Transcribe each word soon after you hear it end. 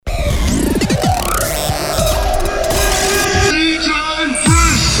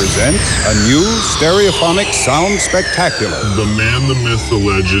presents a new stereophonic sound spectacular. The man, the myth, the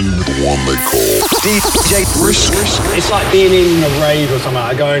legend, the one they call DJ Brisk. It's like being in a rave or something,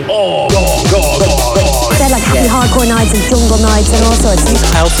 like going, oh, God. They're like happy hardcore nights and jungle nights and all sorts.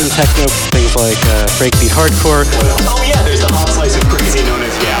 House and techno, things like breakbeat hardcore. Oh yeah, there's the hard slice of crazy known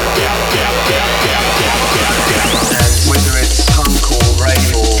as And whether it's punkcore, rave,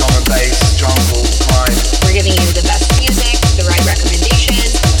 or drum and bass, jungle, grime. We're giving you the best music, the right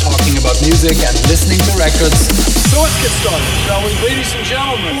recommendations. Talking about music and listening to records. So let's get started, shall we? Ladies and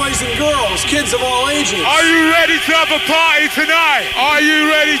gentlemen, boys and girls, kids of all ages. Are you ready to have a party tonight? Are you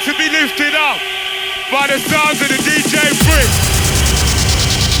ready to be lifted up by the sounds of the DJ Brisk?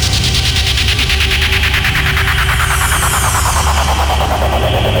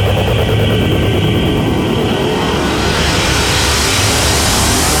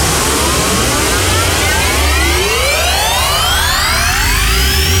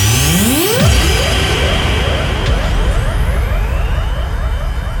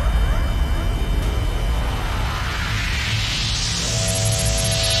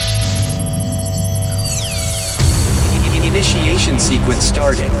 Initiation sequence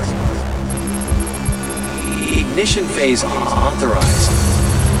starting. Ignition phase authorized.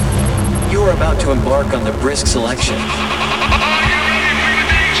 You are about to embark on the Brisk selection.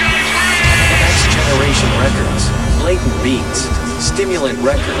 Next generation records, blatant beats, stimulant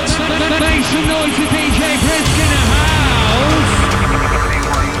records. Make some noise to DJ Brisk in the house.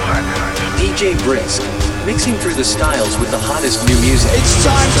 DJ Brisk, mixing through the styles with the hottest new music. It's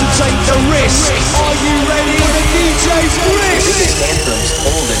time to take the risk. Are you ready for the DJ Brisk? Biggest anthems,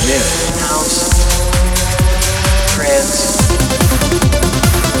 old and new. House, trance,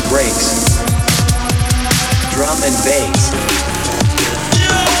 breaks, drum and bass,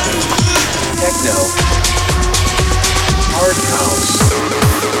 techno, hard house,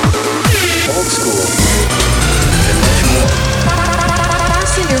 old school, and much more.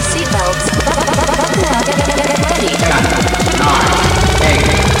 Fasten your seatbelts. Get ready. 10, 9, 8,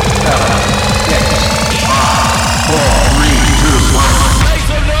 7, 6, 5, 4, 3, 2, 1. Make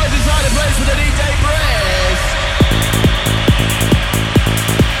some noise inside the place for the DJ Brisk.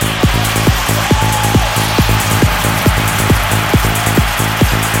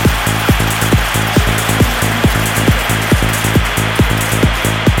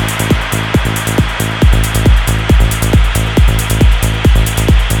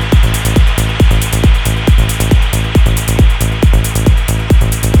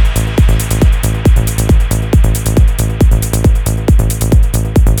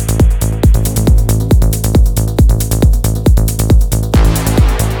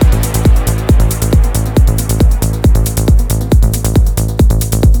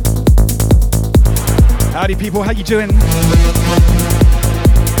 Howdy people, how you doing?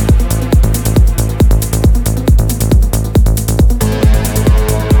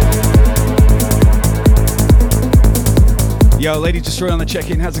 Yo, Lady Destroyer on the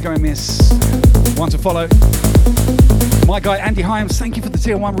check-in, how's it going, miss? Want to follow? My guy Andy Hyams, thank you for the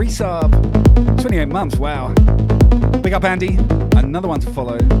tier 1 resub. 28 months, wow. Big up Andy, another one to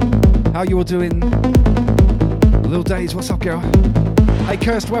follow. How you all doing? Lil Days, what's up girl? Hey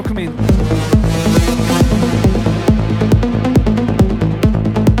Kirst, welcome in.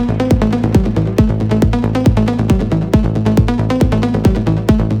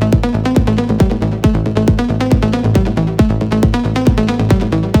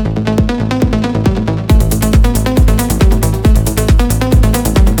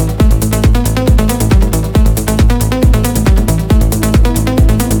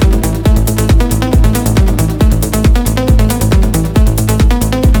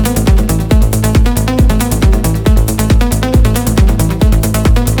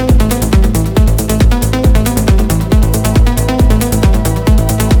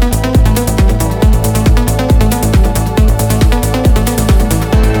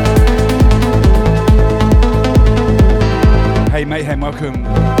 Welcome.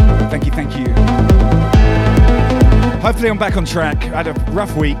 Thank you. Hopefully I'm back on track. I had a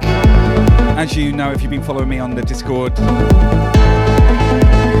rough week, as you know if you've been following me on the Discord. But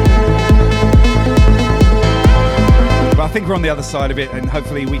I think we're on the other side of it, and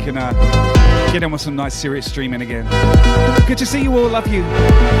hopefully we can get on with some nice serious streaming again. Good to see you all. Love you.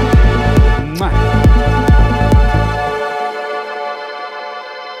 Mwah.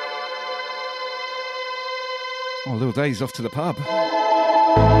 Oh, Lil Days off to the pub.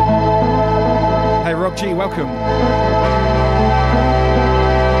 Hey, Rob G, welcome.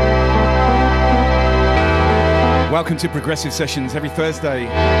 Welcome to Progressive Sessions every Thursday.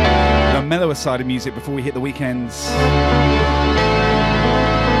 The mellower side of music before we hit the weekends.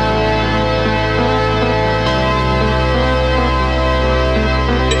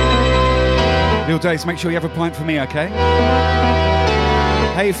 Bill Days, make sure you have a pint for me, okay?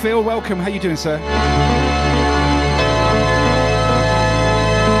 Hey Phil, welcome. How you doing, sir?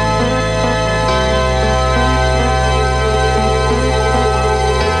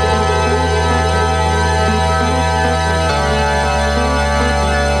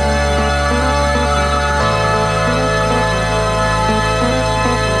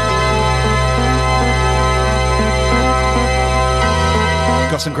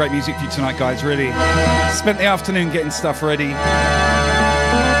 Got some great music for you tonight, guys, really. Spent the afternoon getting stuff ready.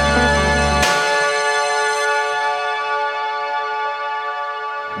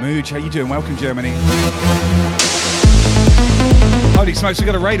 Mooj, how you doing? Welcome, Germany. Holy smokes, we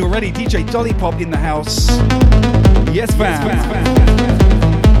got a raid already. DJ Dolly Pop in the house. Yes, fam.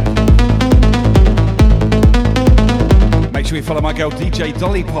 Make sure you follow my girl, DJ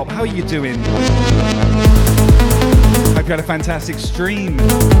Dolly Pop. How are you doing? Hope you had a fantastic stream.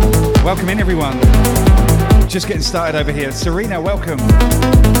 Welcome in, everyone. Just getting started over here. Serena, welcome.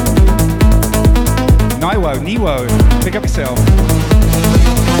 Niwo, pick up yourself.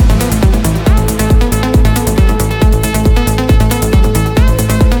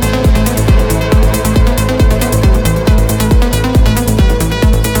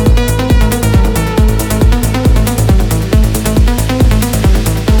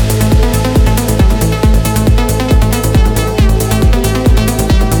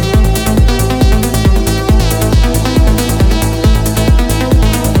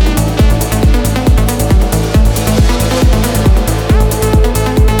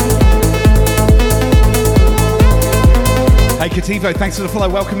 Kativo, thanks for the follow,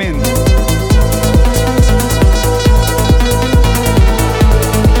 welcome in.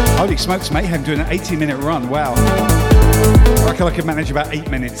 Holy smokes, Mayhem doing an 80-minute run, wow. I reckon I could manage about 8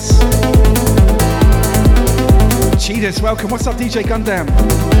 minutes. Cheetahs, welcome, what's up DJ Gundam?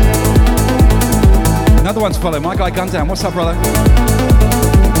 Another one to follow, my guy Gundam, what's up brother?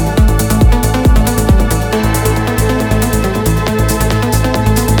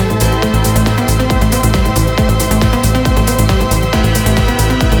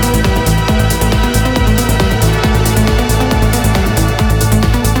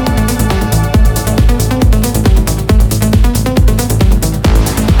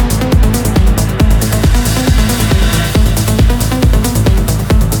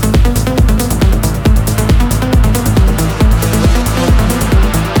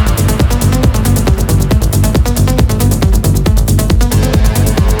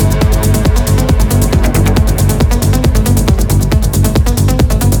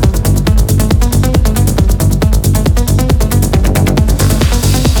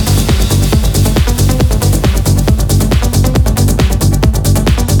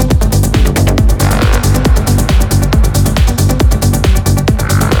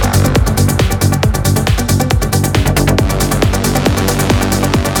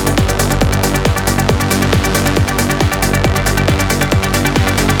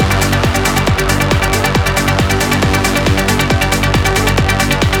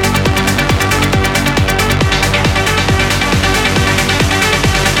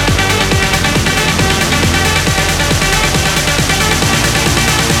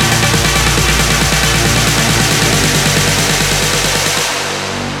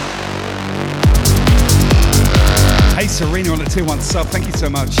 Serena on the 2-1 sub, thank you so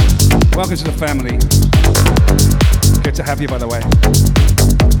much. Welcome to the family. Good to have you, by the way.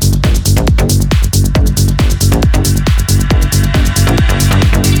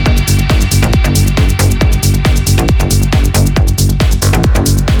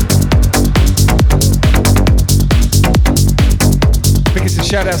 Biggest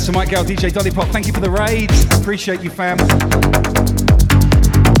shout outs to my gal DJ Dolly Pop. Thank you for the raid. Appreciate you, fam.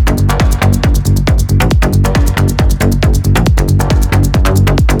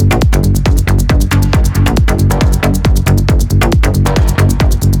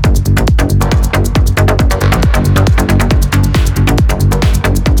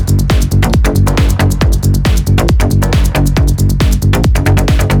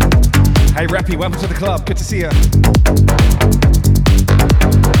 Hey Rappy, welcome to the club. Good to see you.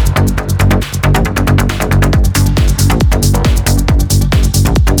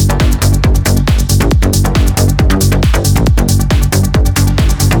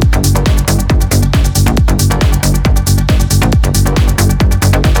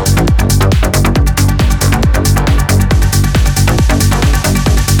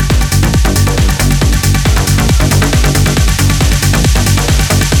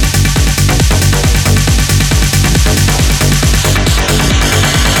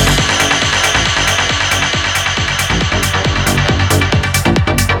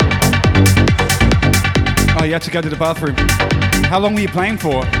 you had to go to the bathroom. How long were you playing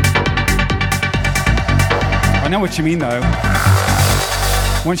for? I know what you mean though.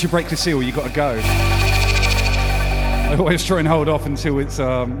 Once you break the seal, you got to go. I always try and hold off until it's,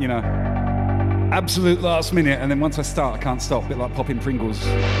 you know, absolute last minute, and then once I start, I can't stop. A bit like popping Pringles.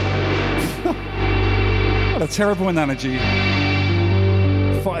 What a terrible analogy.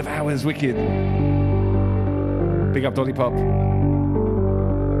 5 hours, wicked. Big up Dolly Pop.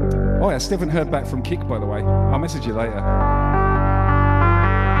 Oh, I still haven't heard back from Kick, by the way. I'll message you later.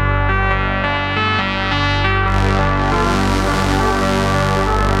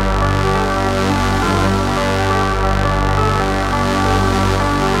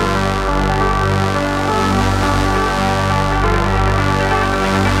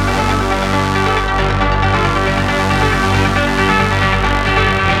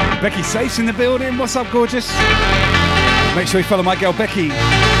 Becky Safe's in the building. What's up, gorgeous? Make sure you follow my girl Becky.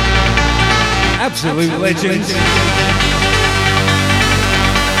 Absolute legend.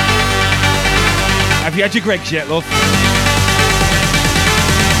 Have you had your Greggs yet, love?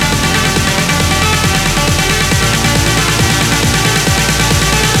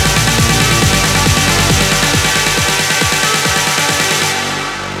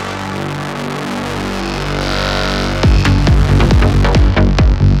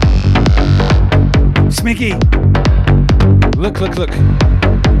 Smicky. Look.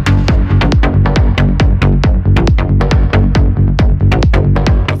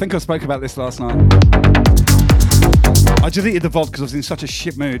 I think I spoke about this last night. I deleted the VOD because I was in such a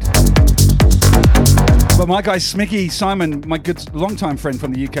shit mood. But my guy Smicky Simon, my good long-time friend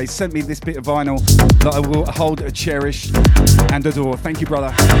from the UK, sent me this bit of vinyl that I will hold, cherish and adore. Thank you,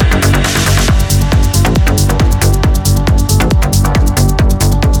 brother.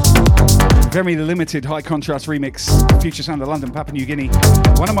 Very limited high contrast remix, Future Sound of London, Papua New Guinea.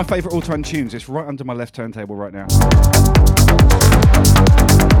 One of my favourite all-time tunes. It's right under my left turntable right now.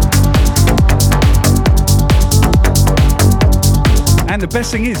 And the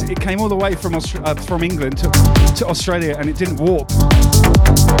best thing is, it came all the way from England to Australia, and it didn't warp.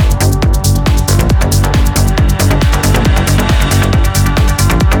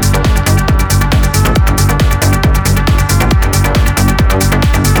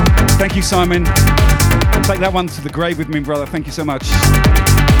 Thank you, Simon. Take that one to the grave with me, brother. Thank you so much.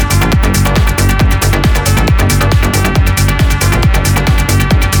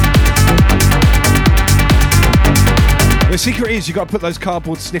 The secret is you got to put those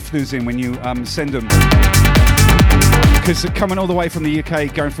cardboard sniffers in when you send them. Because they're coming all the way from the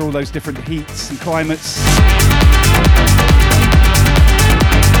UK, going through all those different heats and climates.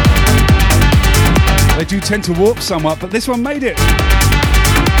 They do tend to warp somewhat, but this one made it.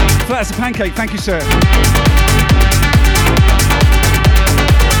 Flat as a pancake, thank you, sir.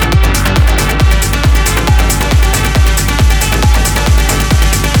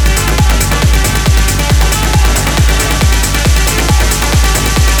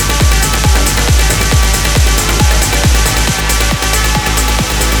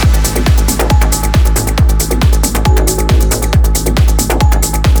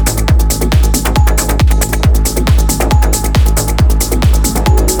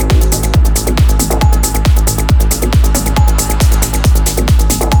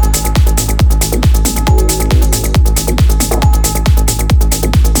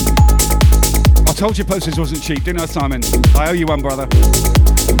 Told you Posters wasn't cheap, didn't I, Simon? I owe you one, brother.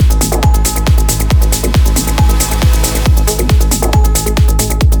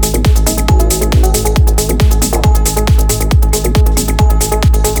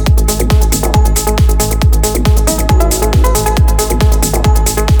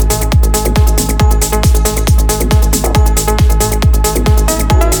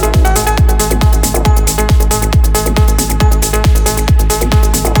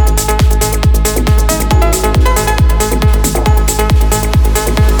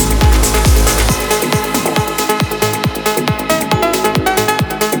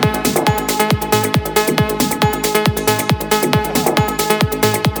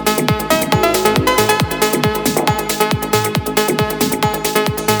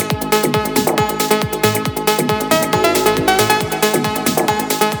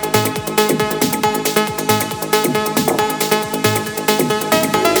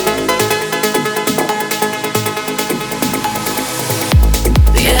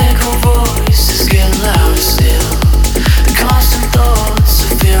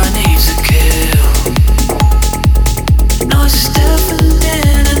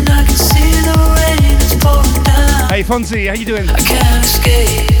 Fonzie, how you doing? I can't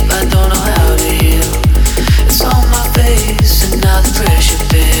escape, I don't know how to heal. It's on my face and now the pressure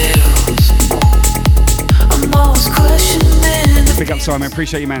builds. I'm Big up Simon,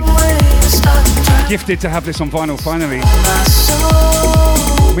 appreciate you, man. Gifted to have this on vinyl finally.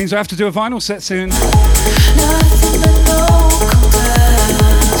 Means I have to do a vinyl set soon.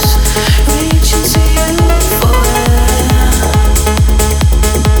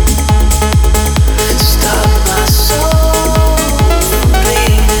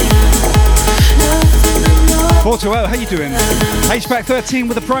 Porto, how you doing? HBAC 13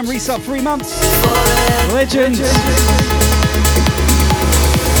 with a prime resub, 3 months. Legend.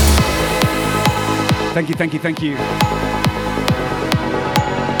 Thank you.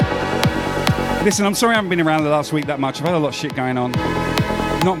 Listen, I'm sorry I haven't been around the last week that much. I've had a lot of shit going on.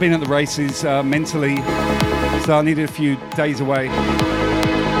 Not been at the races mentally, so I needed a few days away.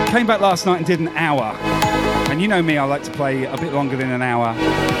 Came back last night and did an hour. And you know me, I like to play a bit longer than an hour.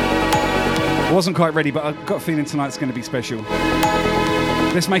 I wasn't quite ready, but I've got a feeling tonight's going to be special.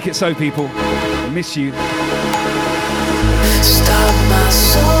 Let's make it so, people. I miss you. Stop my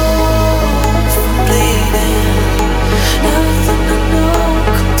soul from bleeding. Nothing I know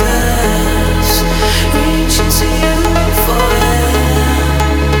compares. Reaching to you for it.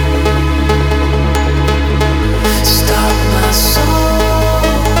 Stop my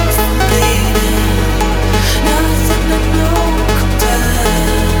soul from bleeding. Nothing I know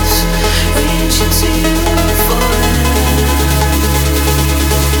compares. Reaching to you for it.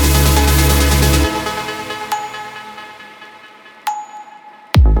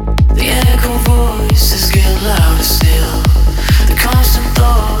 The echo voices get louder still. The constant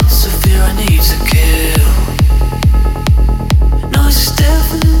thoughts of fear I need to kill. Noise is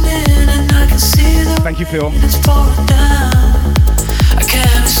deafening and I can see the Thank you, Phil. it's pouring down. I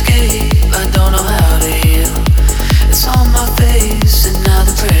can't escape, I don't know how to heal. It's on my face and now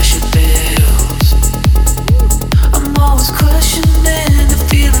the pressure builds. I'm always questioning the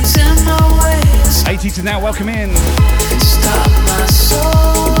feelings in my ways. 80 to now, welcome in. Stop my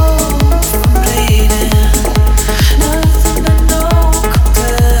soul from bleeding. Nothing I know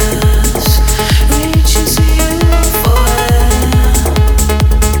compares. Reaching to you for it.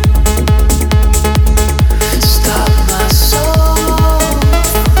 Stop my soul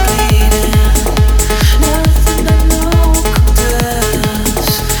from bleeding. Nothing I know compares.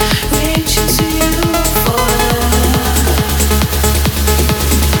 Reaching to you for it.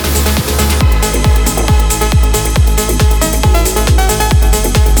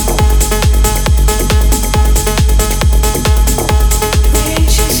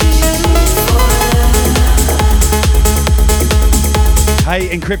 Hey,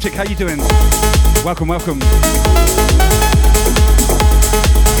 Encryptic, how you doing? Welcome.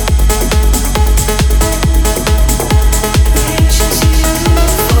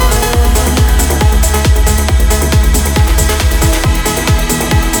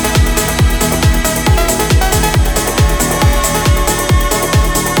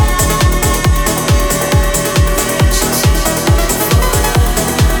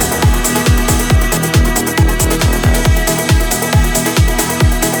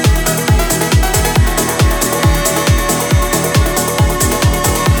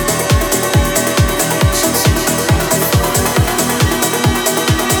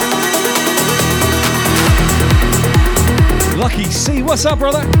 Lucky C, what's up,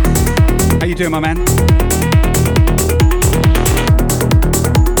 brother? How you doing, my man?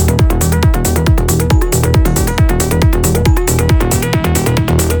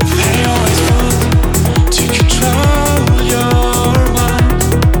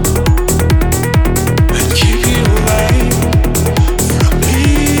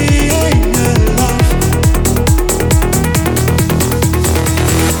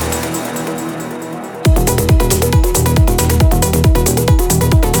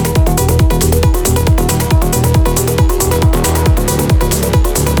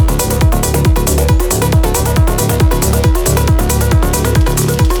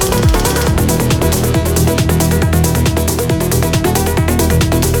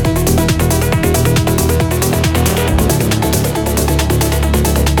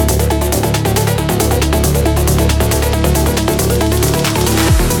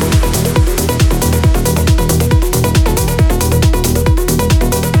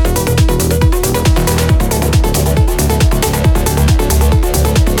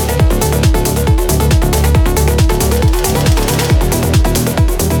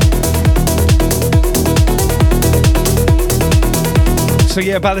 So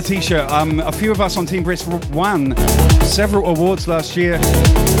yeah, about the t-shirt. A few of us on Team Brisk won several awards last year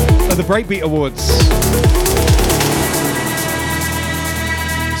at the Breakbeat Awards.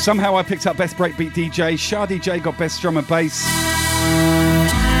 Somehow I picked up Best Breakbeat DJ. Shah DJ got Best Drum and Bass.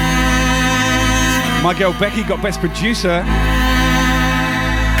 My girl Becky got Best Producer.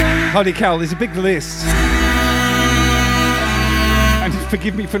 Holy cow, there's a big list. And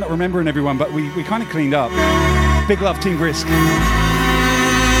forgive me for not remembering everyone, but we kind of cleaned up. Big love, Team Brisk.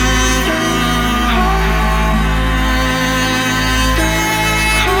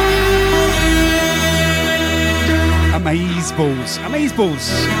 Amazeballs.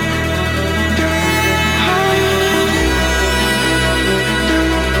 Amazeballs.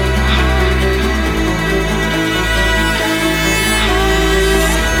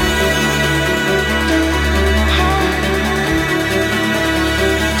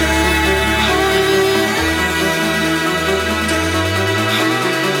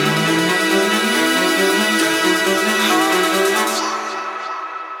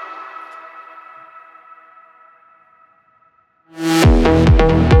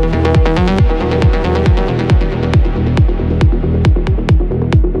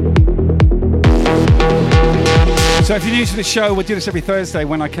 So if you're new to the show, we do this every Thursday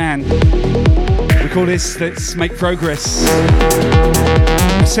when I can. We call this Let's Make Progress.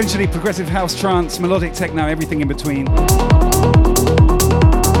 Essentially progressive house, trance, melodic techno, everything in between.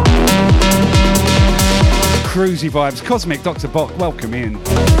 Cruisy vibes. Cosmic Dr. Bok, welcome in.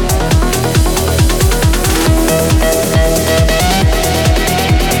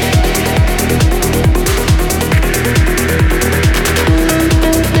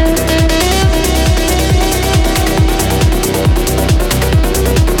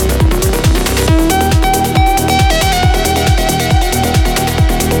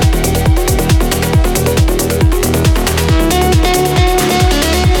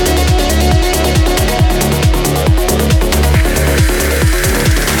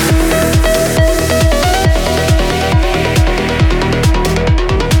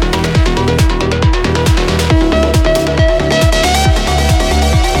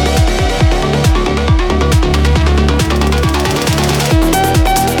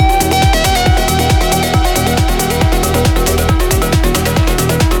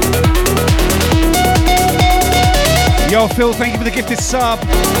 Yo, Phil, thank you for the gifted sub.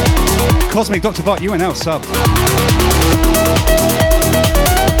 Cosmic Dr. Bot, UNL sub.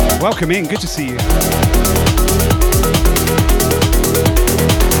 Welcome in, good to see you.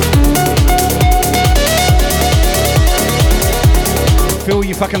 Phil,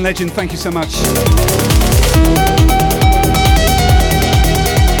 you fucking legend, thank you so much.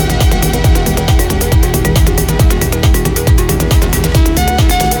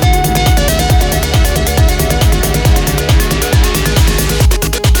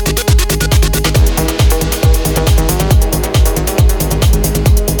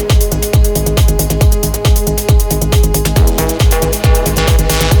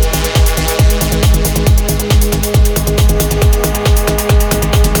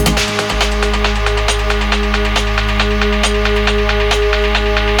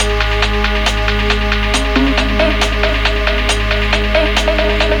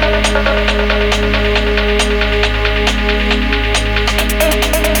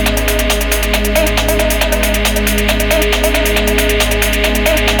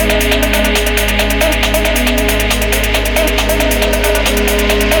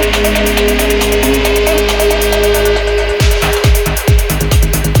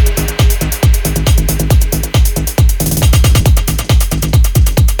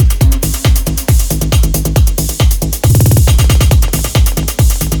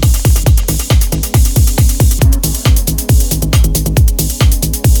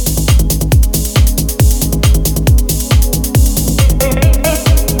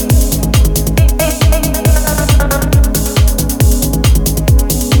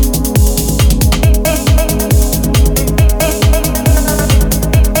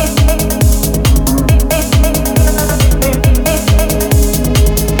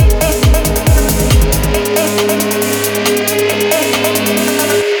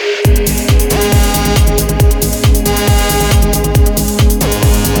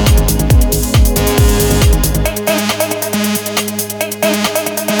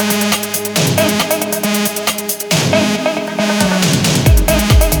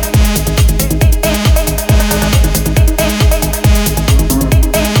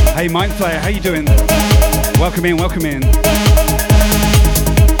 How you doing? Welcome in, welcome in.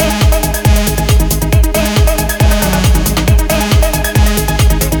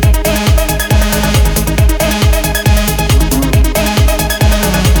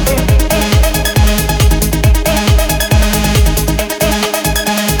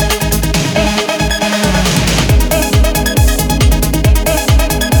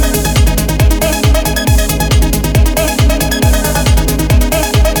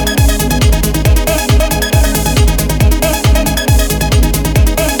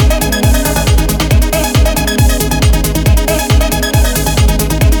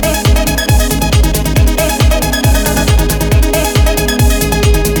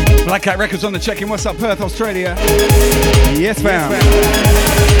 Black Cat Records on the check-in. What's up, Perth, Australia? Yes, fam.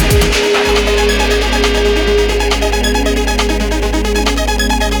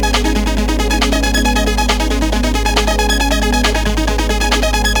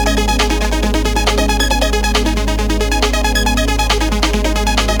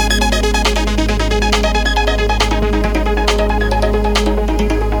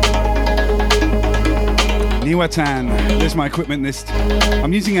 Niwatan, there's my equipment list.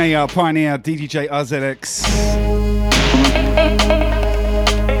 I'm using a Pioneer DDJ RZX.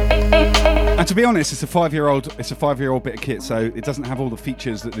 And to be honest, it's a 5-year-old bit of kit, so it doesn't have all the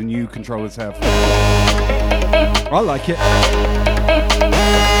features that the new controllers have. I like it.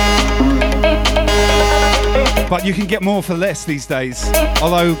 But you can get more for less these days,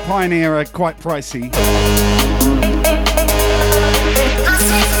 although Pioneer are quite pricey.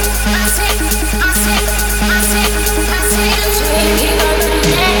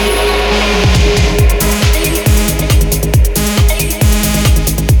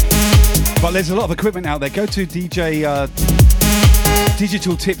 But there's a lot of equipment out there. Go to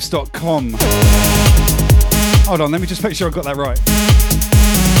digitaltips.com. Hold on, let me just make sure I got that right.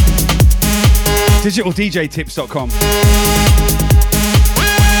 digitaldjtips.com.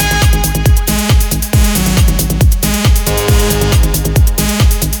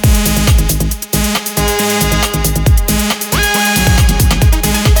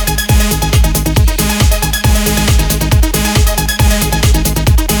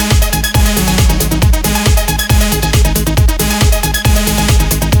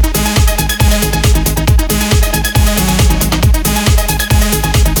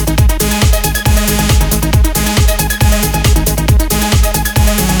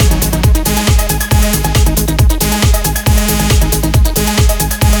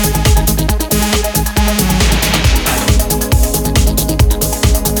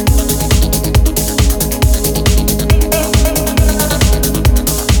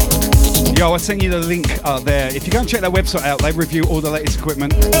 I'll send you the link there. If you go and check their website out, they review all the latest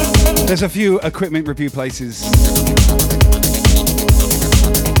equipment. There's a few equipment review places.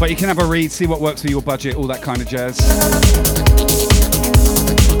 But you can have a read, see what works for your budget, all that kind of jazz.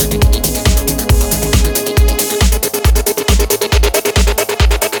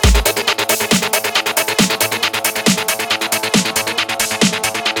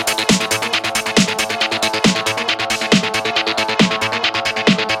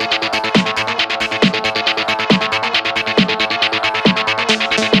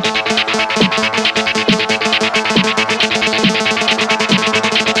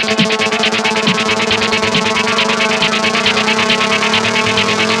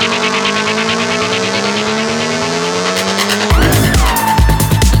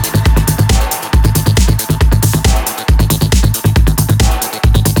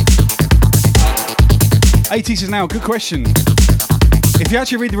 Is now a good question. If you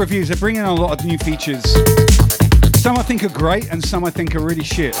actually read the reviews, they're bringing in a lot of new features. Some I think are great and some I think are really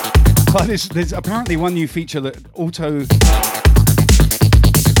shit. But there's apparently one new feature that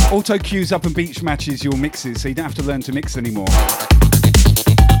auto queues up and beach matches your mixes, so you don't have to learn to mix anymore.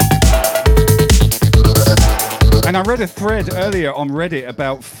 And I read a thread earlier on Reddit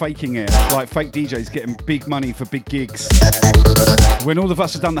about faking it, like fake DJs getting big money for big gigs, when all of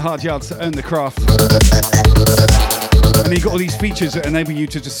us have done the hard yards to earn the craft. And you got all these features that enable you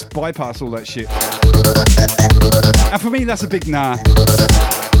to just bypass all that shit. And for me, that's a big nah.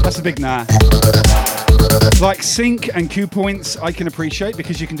 That's a big nah. Like sync and cue points, I can appreciate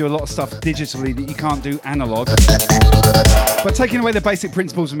because you can do a lot of stuff digitally that you can't do analog. But taking away the basic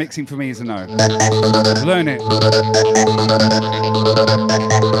principles of mixing for me is a no. Learn it.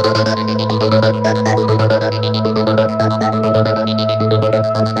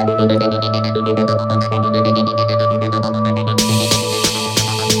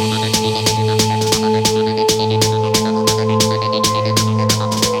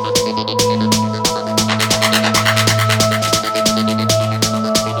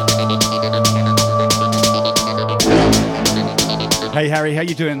 Hey Harry, how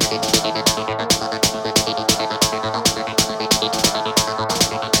you doing?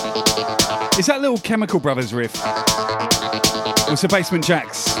 Is that little Chemical Brothers riff? Or it's the Basement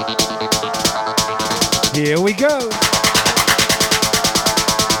Jacks? Here we go.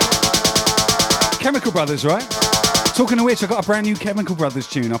 Chemical Brothers, right? Talking of which, I got a brand new Chemical Brothers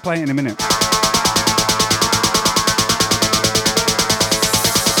tune. I'll play it in a minute.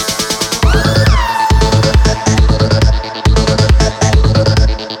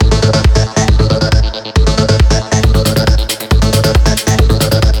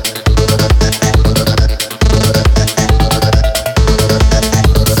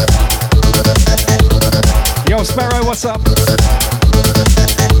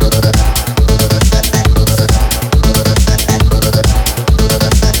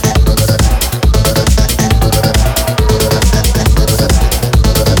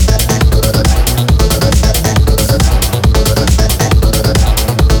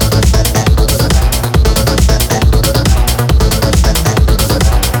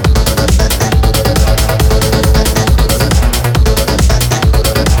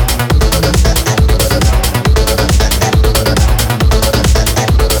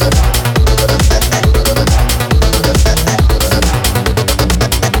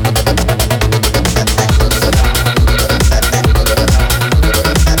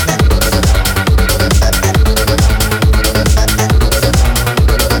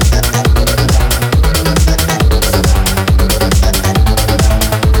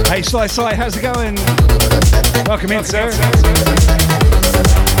 Si, how's it going? Welcome in, sir.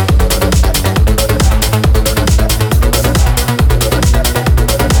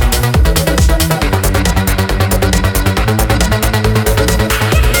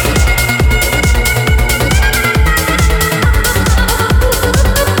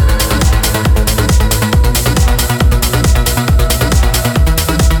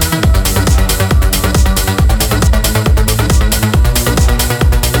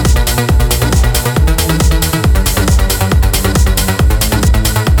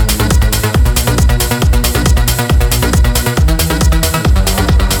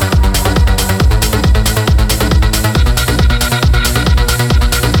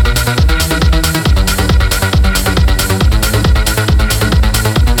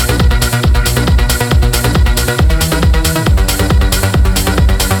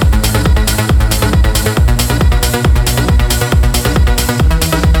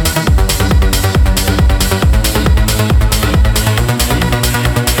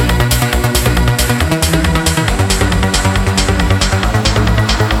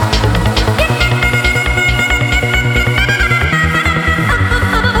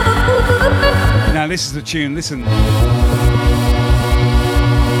 This is the tune, listen.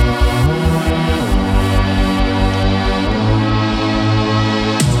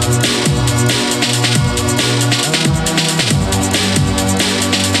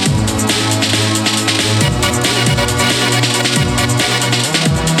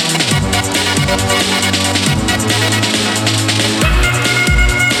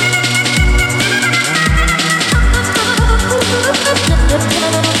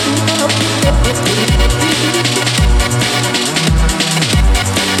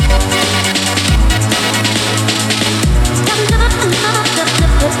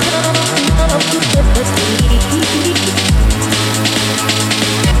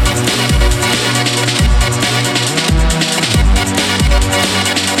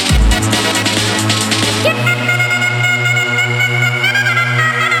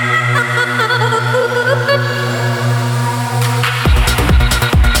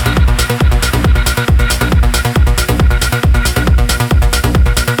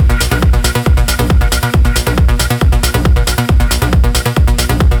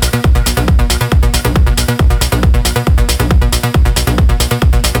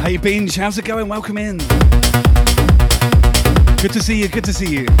 Binge, how's it going? Welcome in. Good to see you, good to see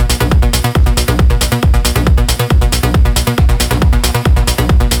you.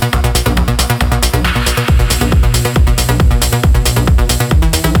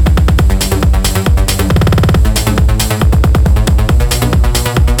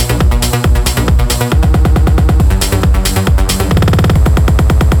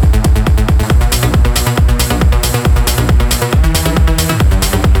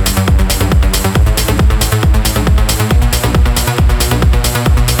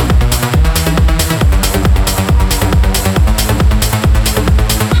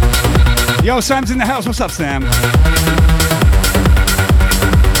 Yo, Sam's in the house. What's up, Sam?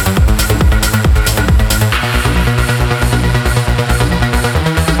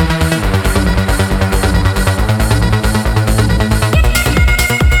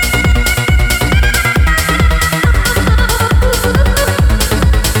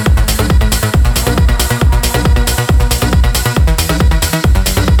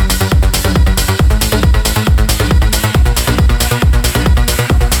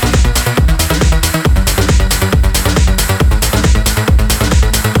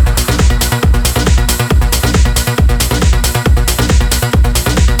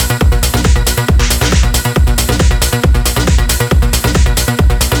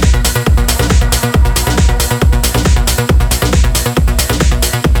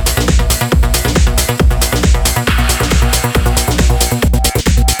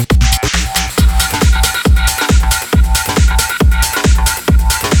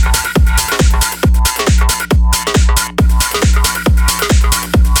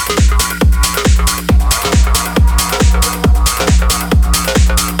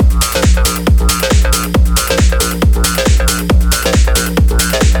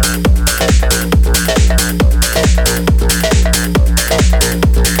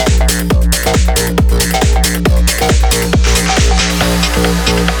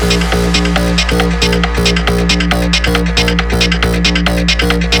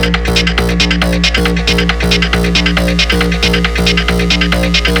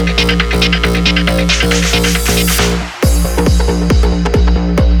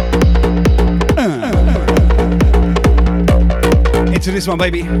 Into this one,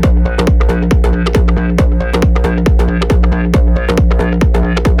 baby.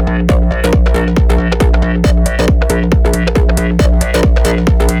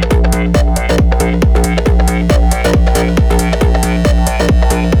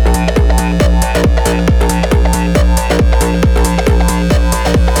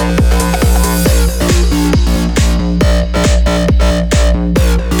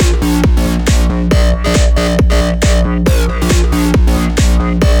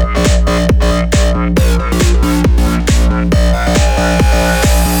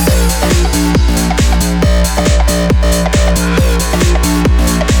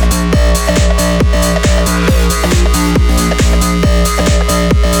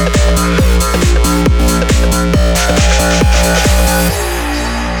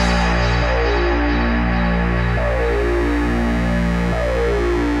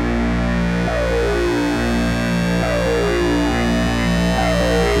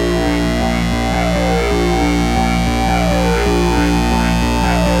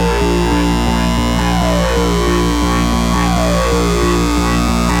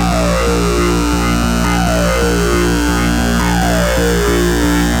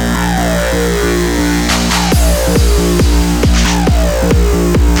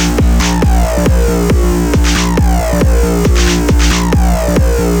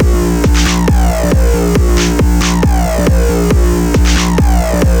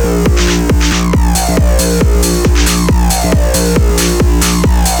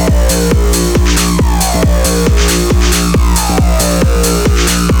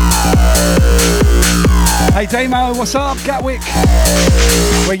 what's up, Gatwick?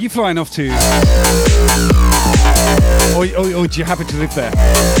 Where are you flying off to? Or do you happen to live there?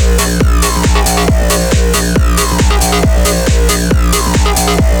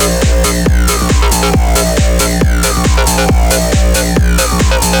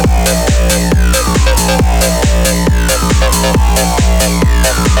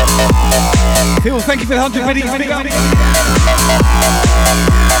 Phil, thank you for the 100 videos. Big up.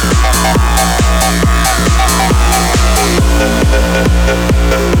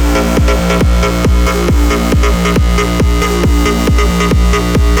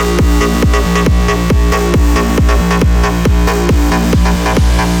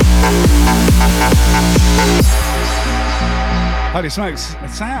 Holy smokes,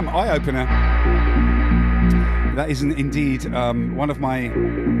 Sam, eye-opener. That isn't indeed one of my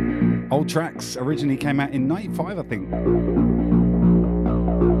old tracks. Originally came out in 95, I think.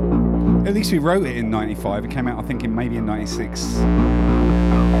 At least we wrote it in 95. It came out, I think, maybe in 96.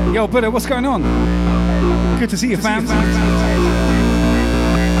 Yo, Buddha, what's going on? Good to see you, fam.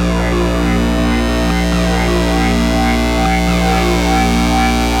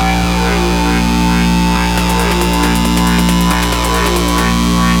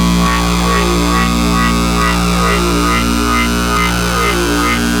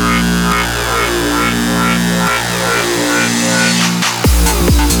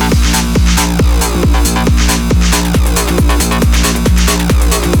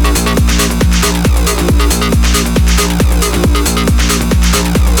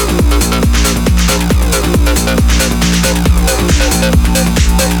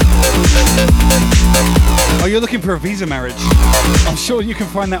 You're looking for a visa marriage. I'm sure you can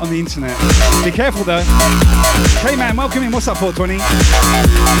find that on the internet. Be careful though. Hey man, welcome in. What's up, 420?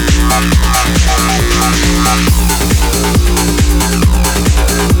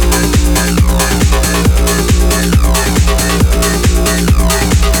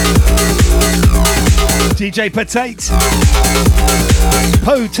 DJ Potate.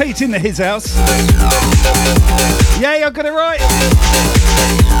 Potate in the his house. Yay, I got it right.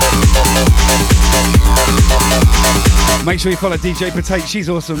 Make sure you follow DJ Potate, she's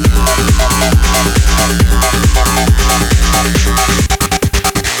awesome.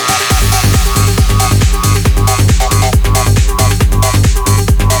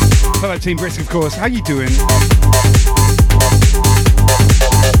 Follow Team Brisk, of course. How you doing?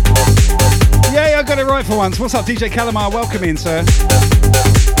 Yay, I got it right for once. What's up, DJ Calamar? Welcome in, sir.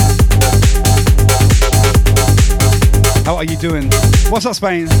 How are you doing? What's up,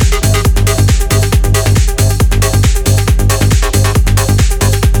 Spain?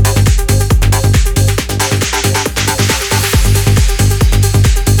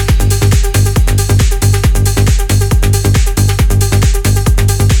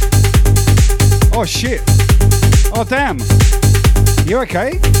 Oh shit. Oh damn. You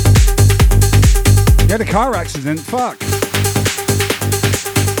okay? You had a car accident? Fuck.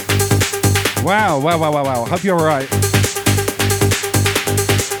 Wow. Hope you're alright.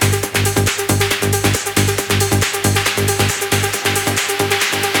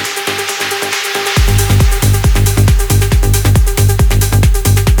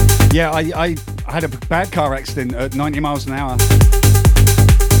 Yeah, I had a bad car accident at 90 miles an hour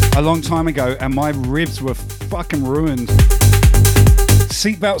a long time ago, and my ribs were fucking ruined.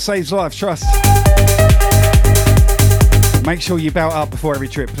 Seatbelt saves life, trust. Make sure you belt up before every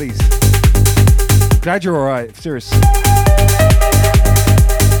trip, please. Glad you're alright, serious.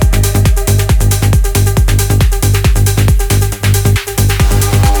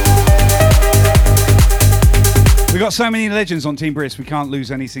 We've got so many legends on Team Brisk, we can't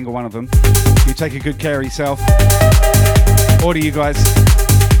lose any single one of them. You take a good care of yourself. All to you guys.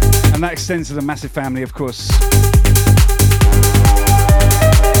 And that extends to the massive family, of course.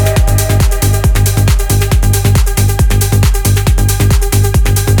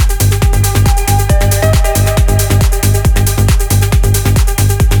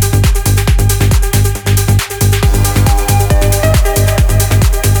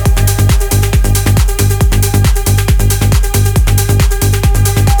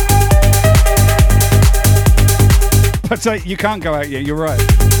 But you can't go out yet, you're right.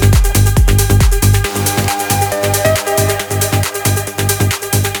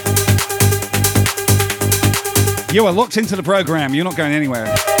 You are locked into the program, you're not going anywhere.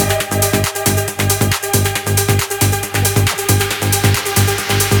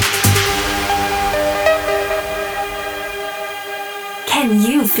 Can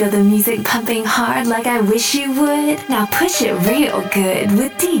you feel the music pumping hard like I wish you would? Now push it real good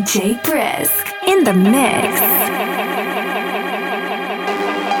with DJ Brisk in the mix.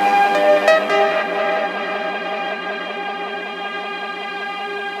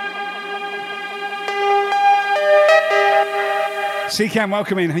 C-Cam,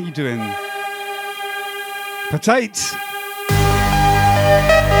 welcome in. How you doing? Potates.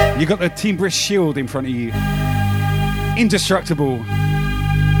 You got the Team Brisk shield in front of you. Indestructible.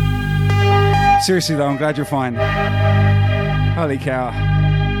 Seriously though, I'm glad you're fine. Holy cow.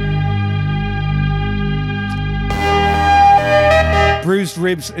 Bruised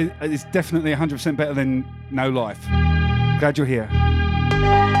ribs is definitely 100% better than no life. Glad you're here.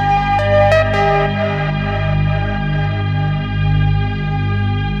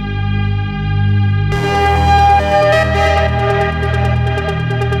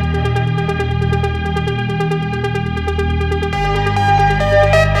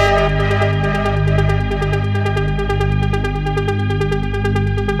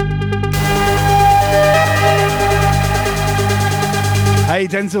 Hey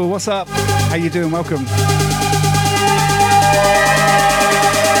Denzel, what's up? How you doing? Welcome.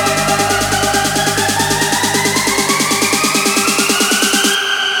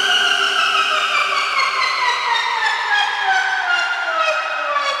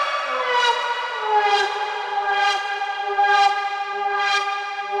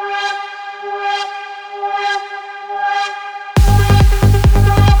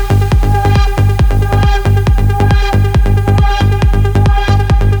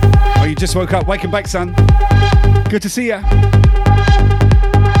 Just woke up, waking back, son. Good to see ya.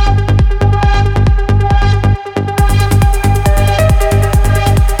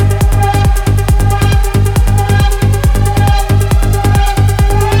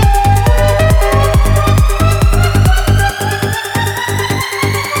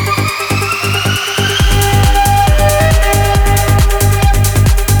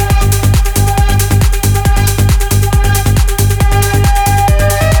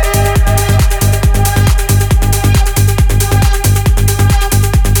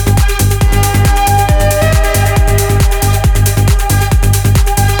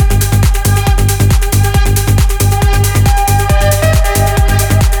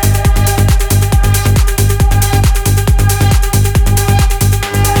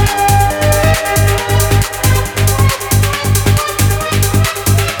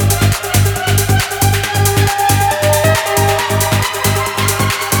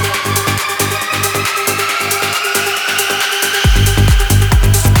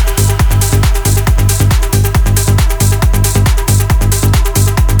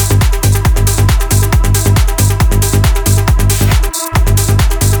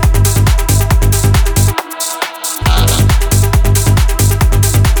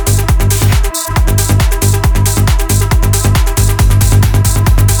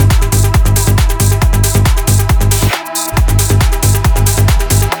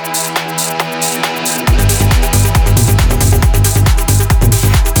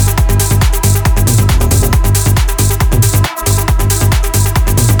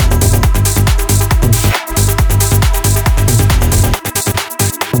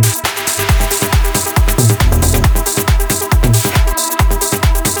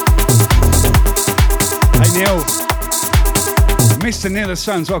 Mr. Neil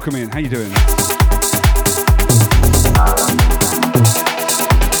Stones, welcome in. How you doing?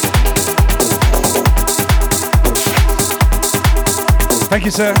 Thank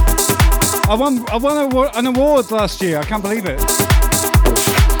you, sir. I won an award last year. I can't believe it.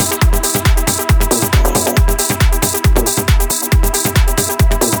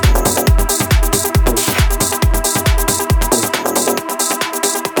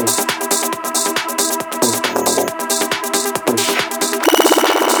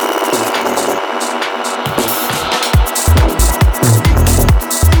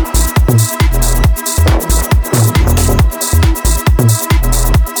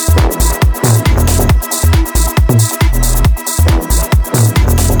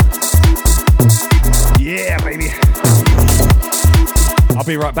 I'll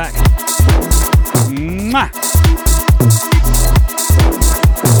be right back. Mwah!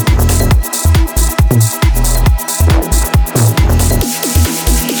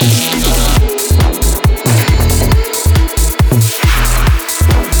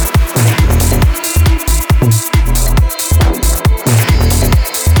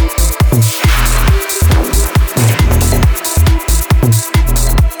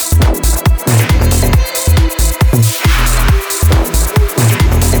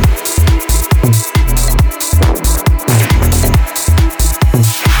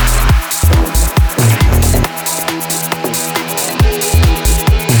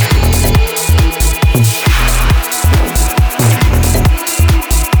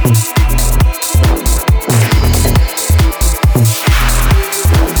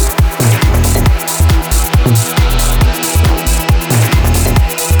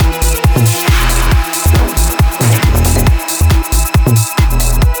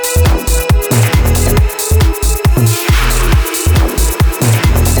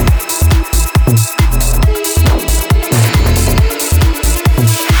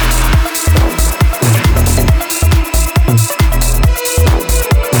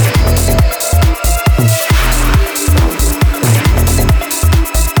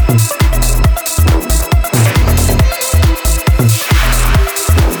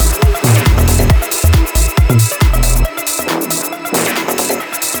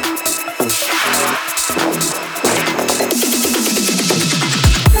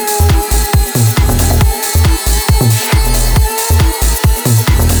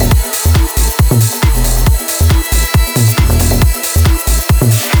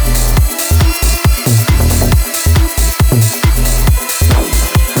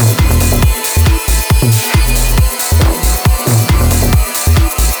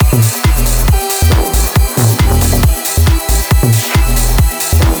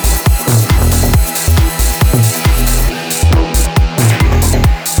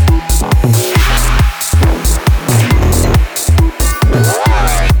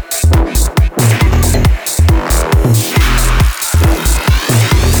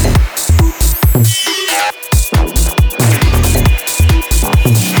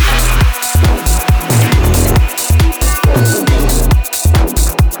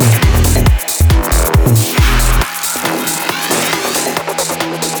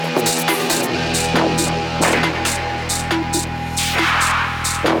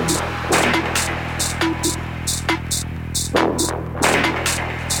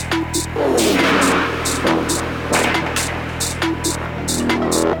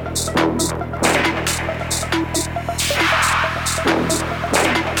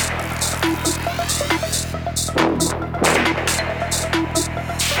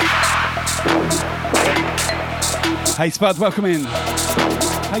 Hey Spud, welcome in.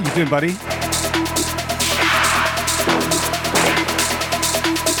 How you doing, buddy?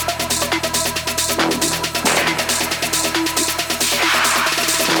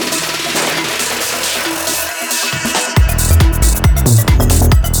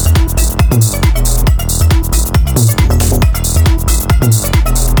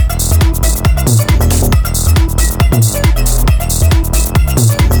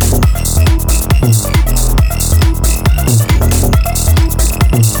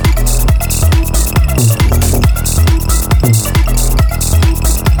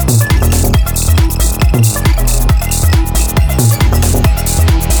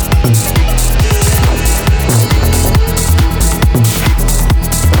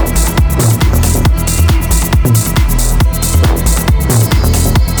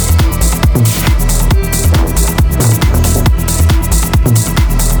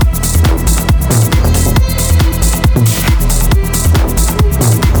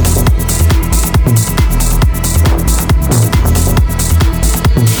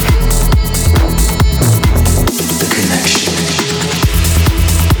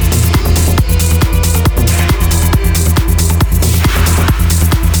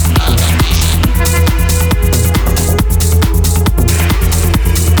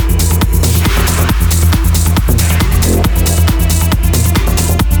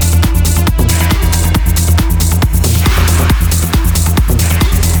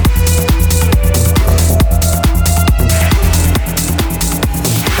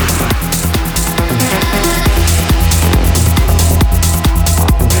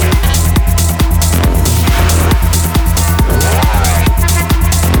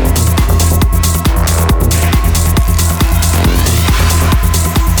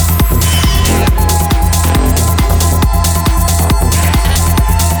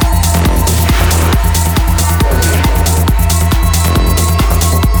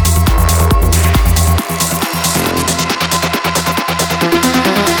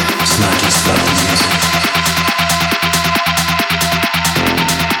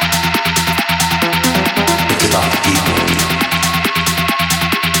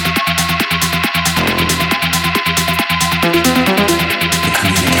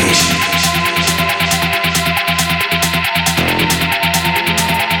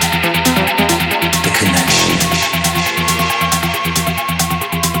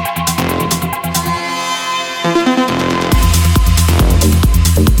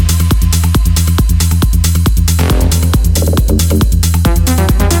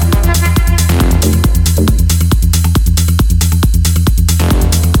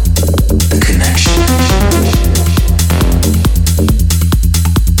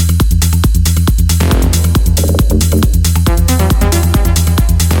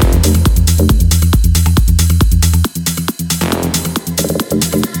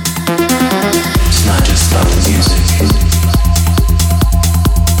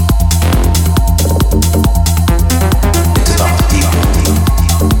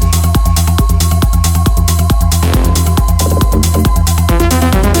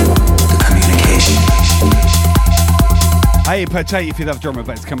 Potato, if you love drum and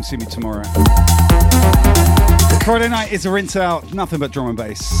bass, come see me tomorrow. Friday night is a rinse out, nothing but drum and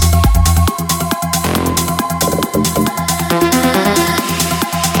bass.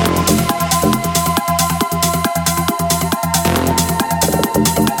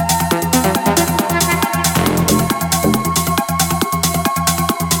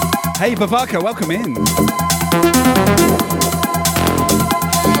 Hey Bavaka, welcome in.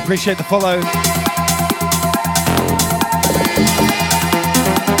 Appreciate the follow.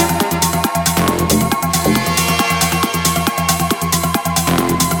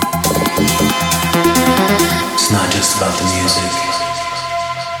 Not just about the music.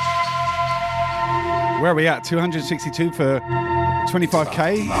 Where are we at? 262 for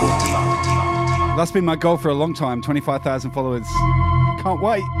 25k? That's been my goal for a long time, 25,000 followers. Can't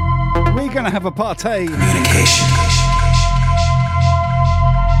wait. We're gonna have a party. Communication.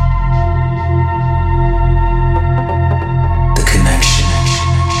 The connection.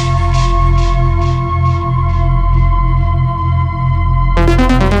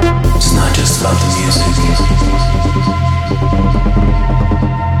 It's not just about the music.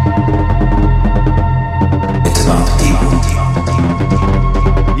 It's about the people.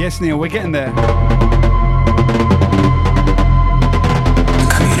 Yes, Neil, we're getting there. The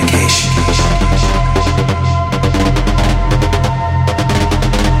communication.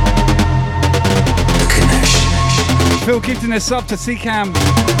 The connection. Phil gifting us up to CCAM.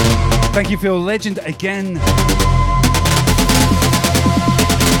 Thank you, Phil. Legend again.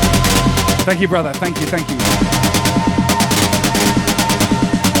 Thank you, brother. Thank you, thank you.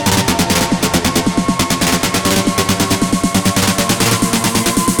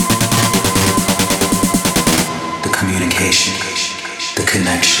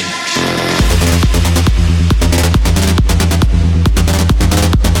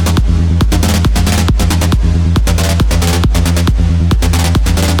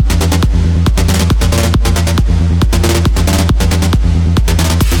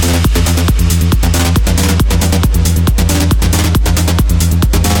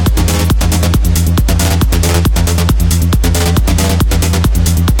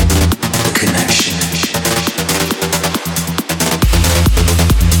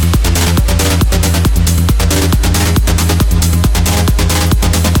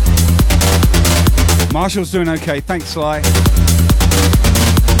 Marshall's doing okay. Thanks, Sly.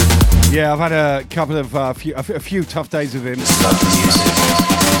 Yeah, I've had a couple of a few tough days with him.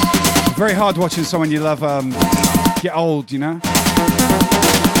 Very hard watching someone you love get old, you know.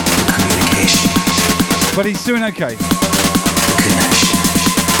 But he's doing okay.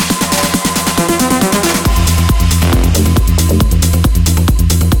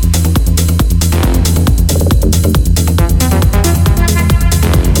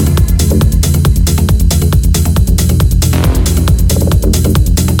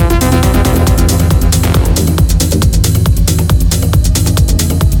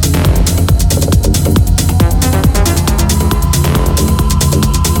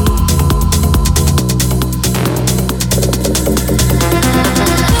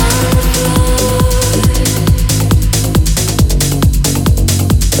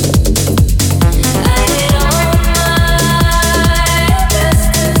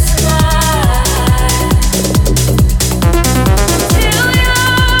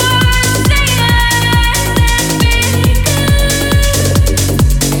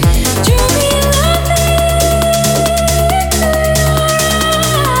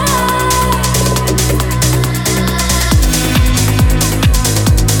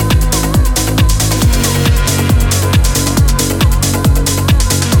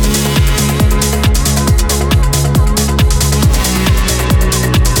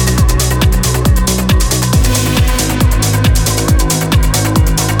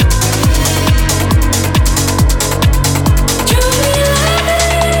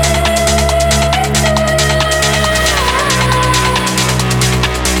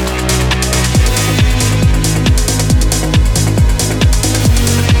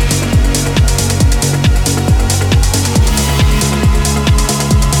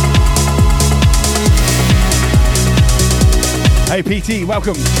 Hey PT,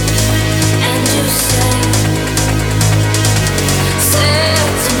 welcome. And you say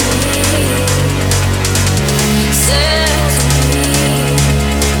to me,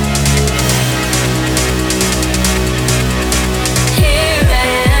 here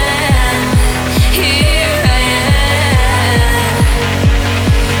I am,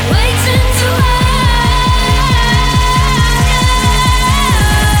 waiting to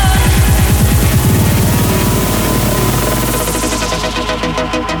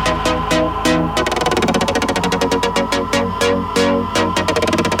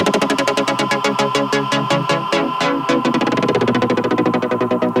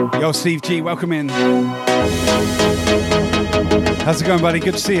Yo, Steve G, welcome in. How's it going, buddy?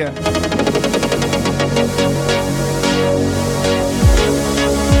 Good to see you.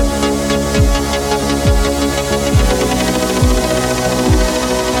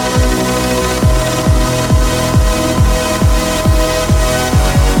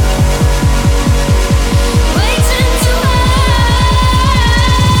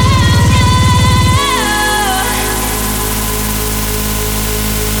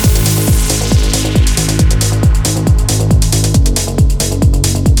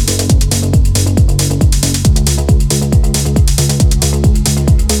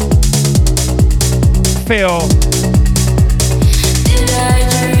 Phil.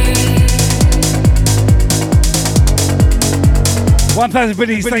 1,000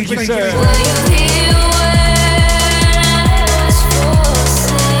 biddies, thank you, sir.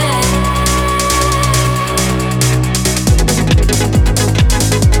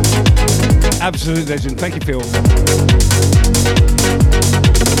 Absolute legend, thank you, Phil.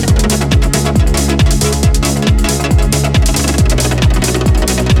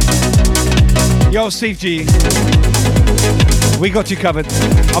 Yo, Steve G, we got you covered.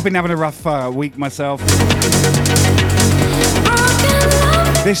 I've been having a rough week myself.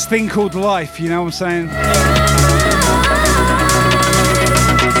 This thing called life, you know what I'm saying?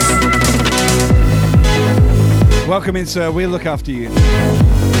 Welcome in, sir. We'll look after you.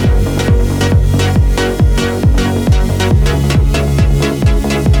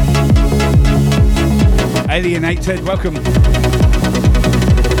 Alienated, welcome.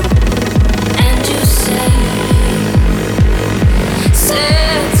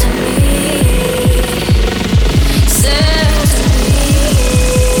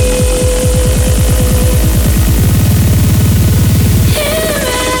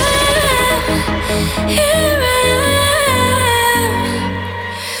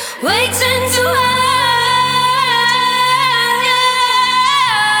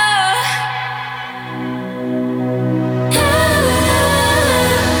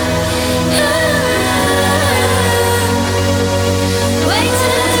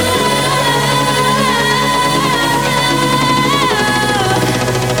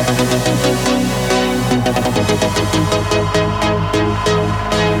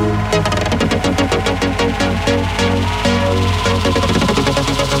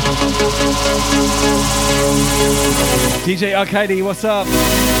 DJ Arcady, what's up?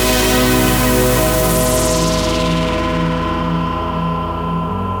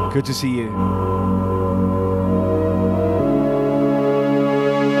 Good to see you.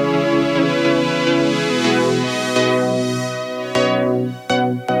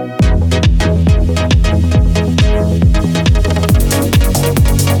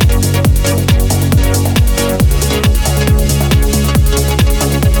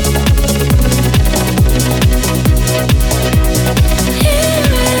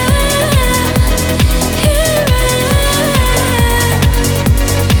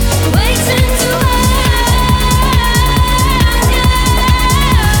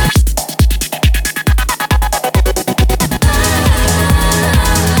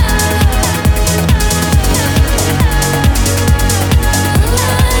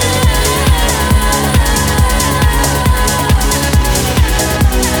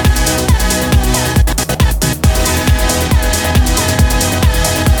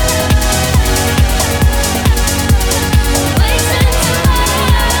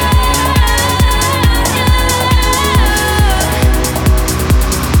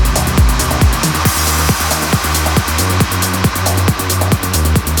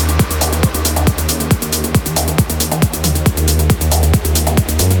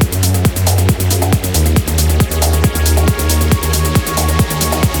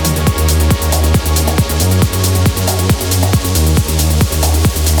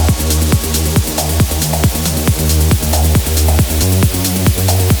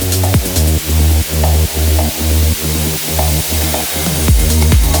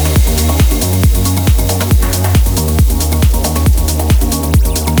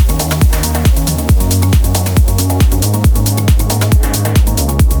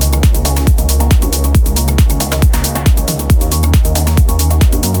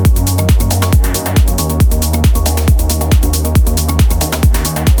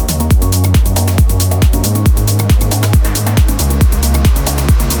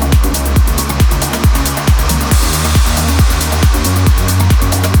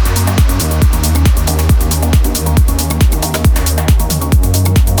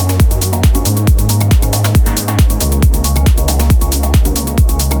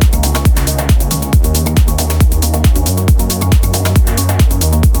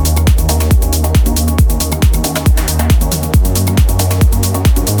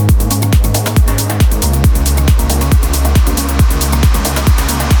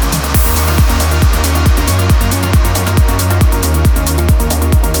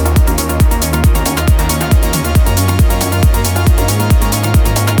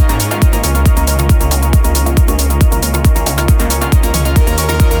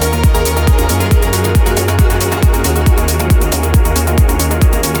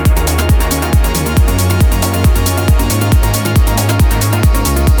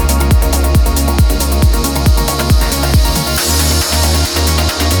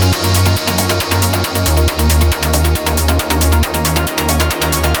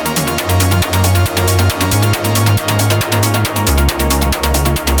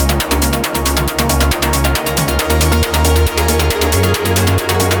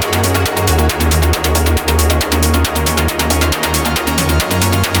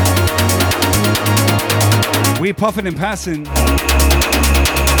 Puffing and passing.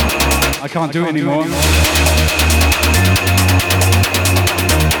 I can't do it anymore.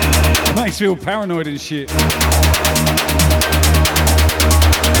 Makes me feel paranoid and shit.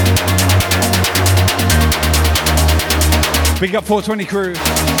 Big up 420 crew.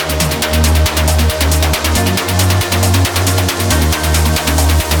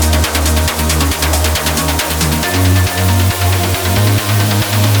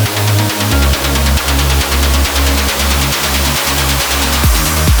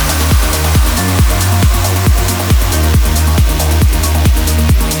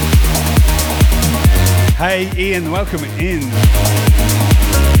 Hey Ian, welcome in.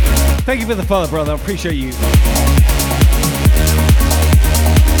 Thank you for the follow, brother. I appreciate you.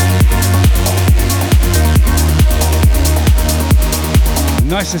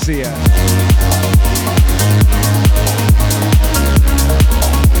 Nice to see you.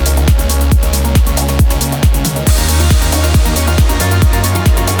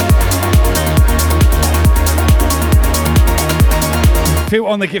 Phil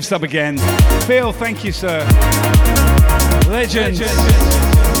on the gift sub again. Phil, thank you, sir. Legend.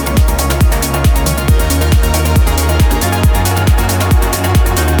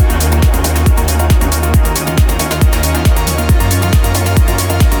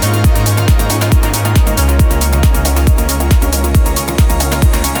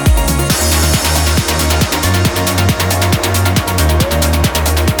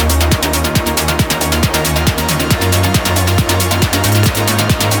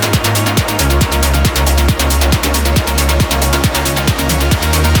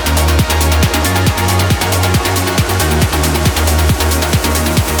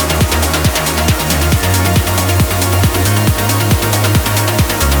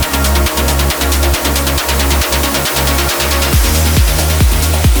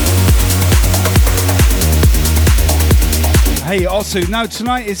 to. No,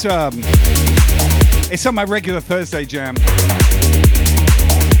 tonight is it's on my regular Thursday jam.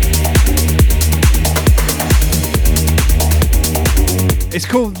 It's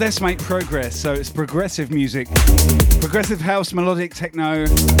called Let's Make Progress, so it's progressive music. Progressive house, melodic techno,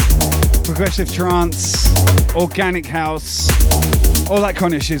 progressive trance, organic house, all that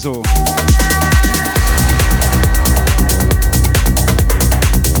kind of shizzle.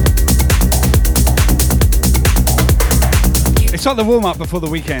 It's like the warm-up before the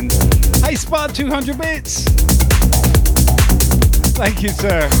weekend. Hey Spud, 200 bits! Thank you,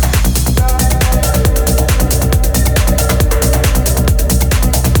 sir.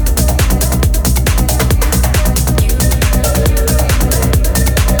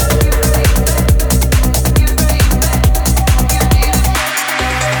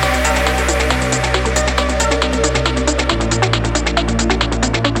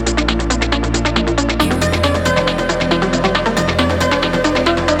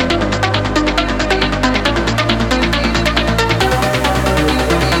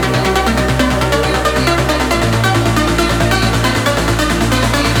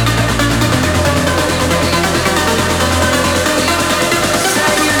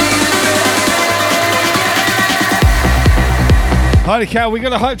 Holy cow, we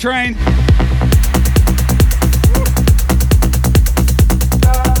got a hype train.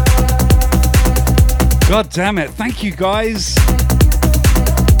 God damn it. Thank you guys.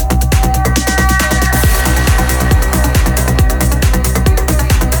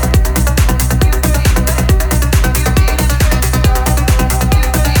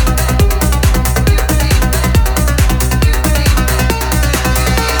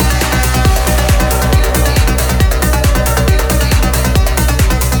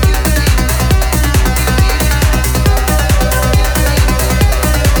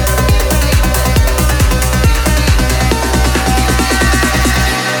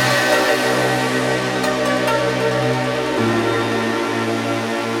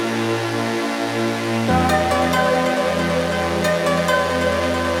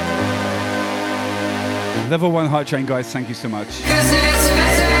 Level 1 hype train, guys. Thank you so much.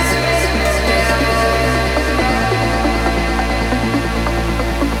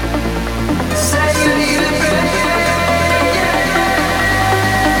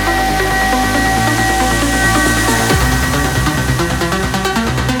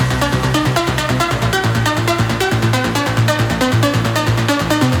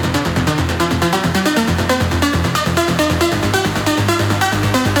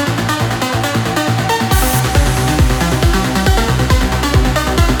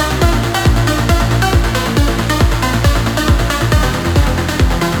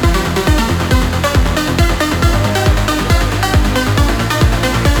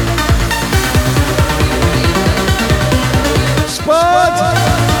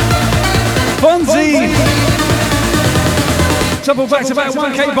 Double back to back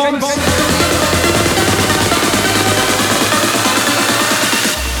 1K bombs.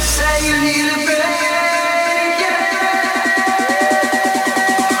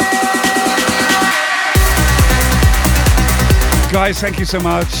 Guys, thank you so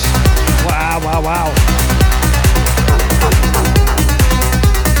much. Wow, wow, wow.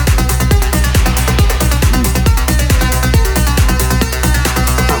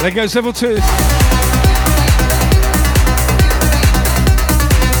 There goes level 2.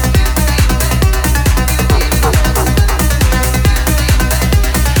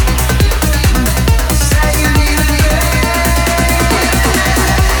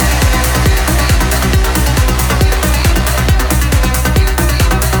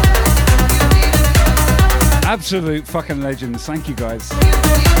 Absolute fucking legends. Thank you guys.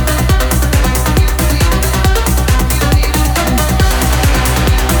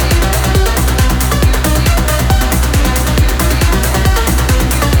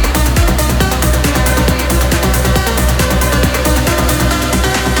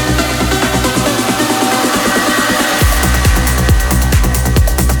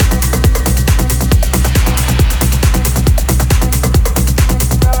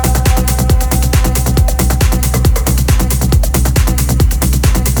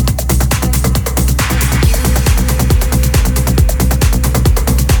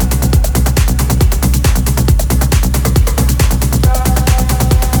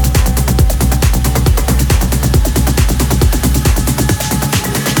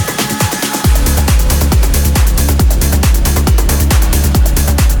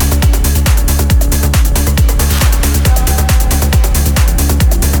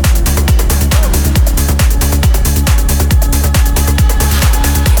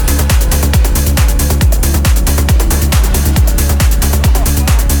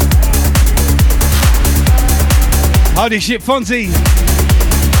 Holy shit, Fonzie.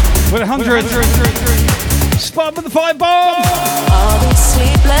 With 100. Spot with the 5 bomb. All these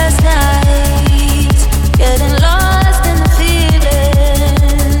sleepless nights, getting lost in the feeling.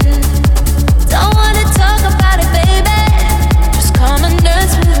 Don't wanna talk about it, baby. Just come and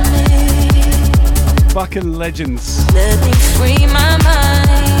dance with me. Fucking legends. Let me free my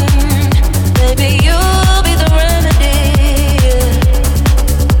mind. Baby, you'll be the remedy.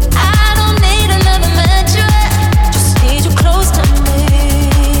 I don't need another mattress. Just need you close to me.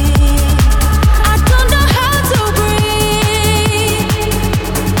 I don't know how to breathe.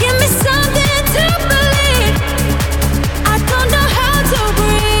 Give me something to believe. I don't know how to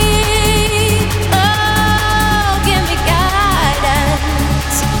breathe. Oh, give me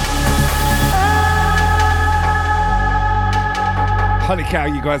guidance. Holy cow,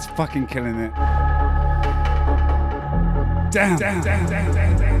 you guys fucking killing it. Damn.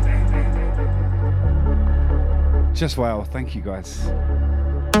 Just wow, thank you guys.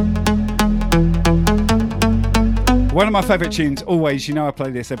 One of my favourite tunes, always, you know I play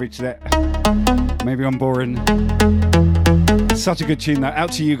this every set. Maybe I'm boring. Such a good tune though,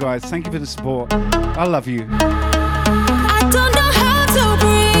 out to you guys, thank you for the support. I love you. I don't know how to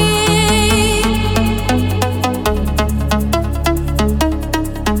breathe.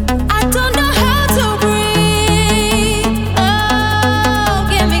 I don't know how to breathe. Oh,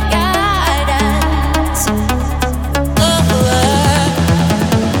 give me guidance.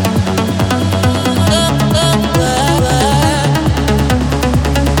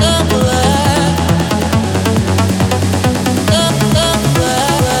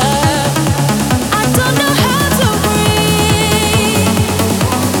 I don't know how to breathe.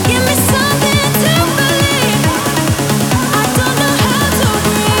 Give me something to believe. I don't know how to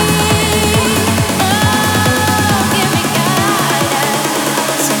breathe. Oh, give me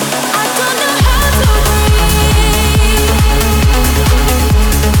guidance. I don't know how to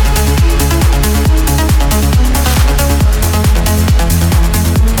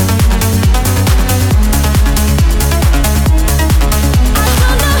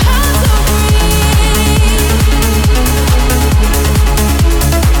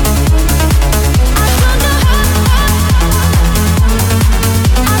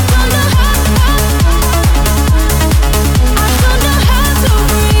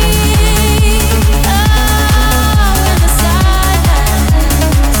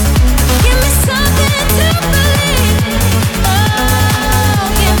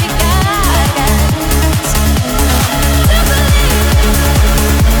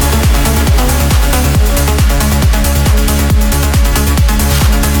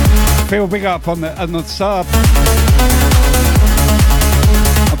Feel big up on the sub.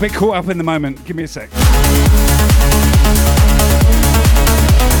 A bit caught up in the moment. Give me a sec.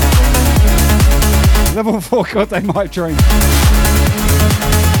 Level 4 goddamn hype train.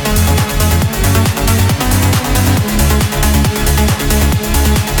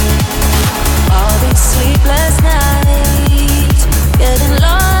 all these sleepless nights, getting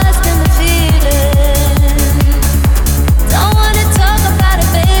lost in the feeling. Don't wanna talk about it,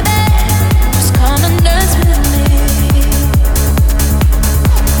 baby. Just come and dance with me.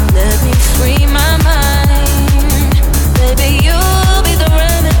 Let me free my mind. Baby, you'll be the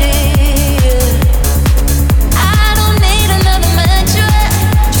remedy. I don't need another mattress.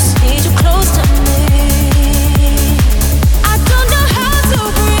 Just need you close to me. I don't know how to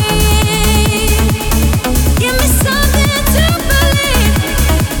breathe. Give me something to believe.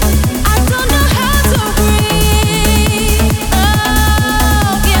 I don't know how to breathe. Oh,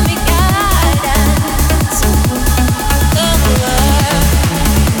 give me guidance.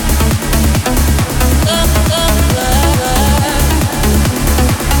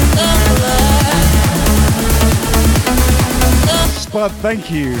 Spud, thank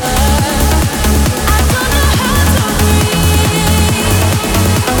you.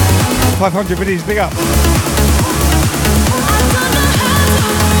 500 biddies, big up.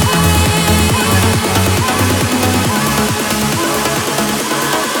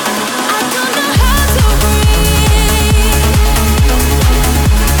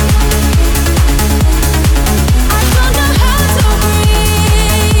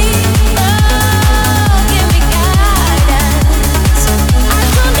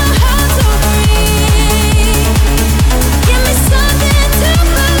 Give me something to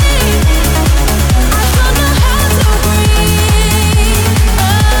believe. I don't know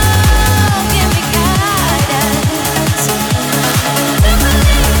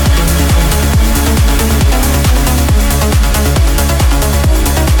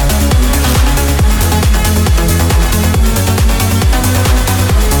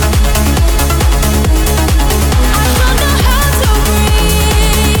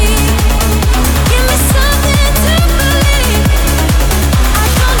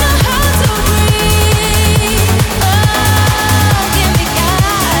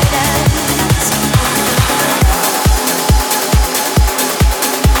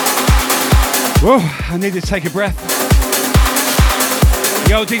Whoa, I need to take a breath.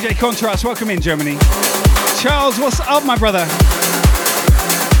 Yo, DJ Contrast, welcome in Germany. Charles, what's up, my brother?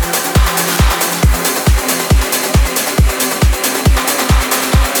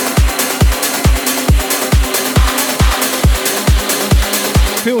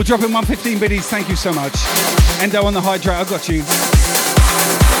 Phil dropping 115 biddies, thank you so much. Endo on the hydrate, I got you.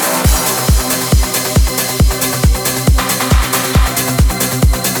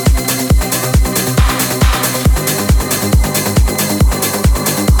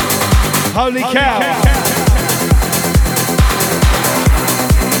 Holy cow.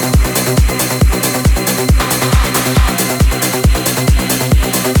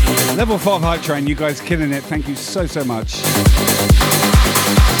 Level 5 hype train, you guys killing it. Thank you so much.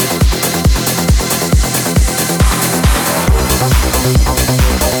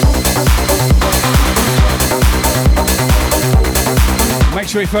 Make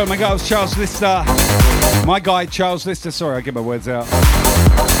sure you follow my guys, Charles Lister. My guy, Charles Lister. Sorry, I get my words out.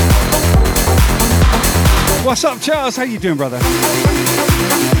 What's up, Charles? How you doing, brother?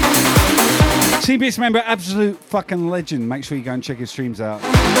 CBS member, absolute fucking legend. Make sure you go and check his streams out.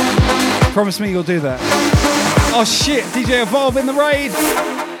 Promise me you'll do that. Oh shit, DJ Evolve in the raid.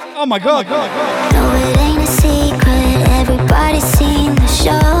 Oh my god. No, it ain't a secret. Everybody's seen the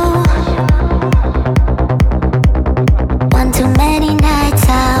show. One too many nights,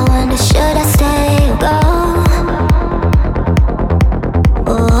 I wonder should I stay or go?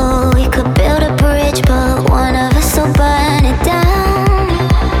 Oh, we could build a bridge, but one of us will burn it down.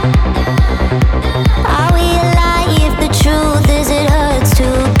 Are we alive? The truth is it hurts to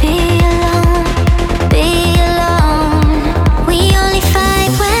be alone, be alone. We only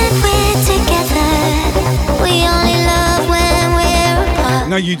fight when we're together. We only love when we're apart.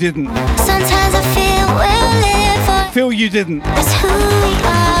 No, you didn't. Sometimes I feel we'll live for. Phil, you didn't. That's who we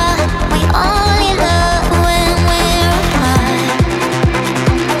are. We only love when we're apart.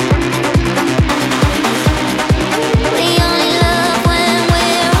 We only love when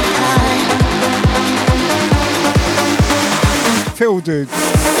we're apart. Phil, dude. We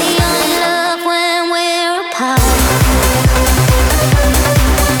only love when we're apart.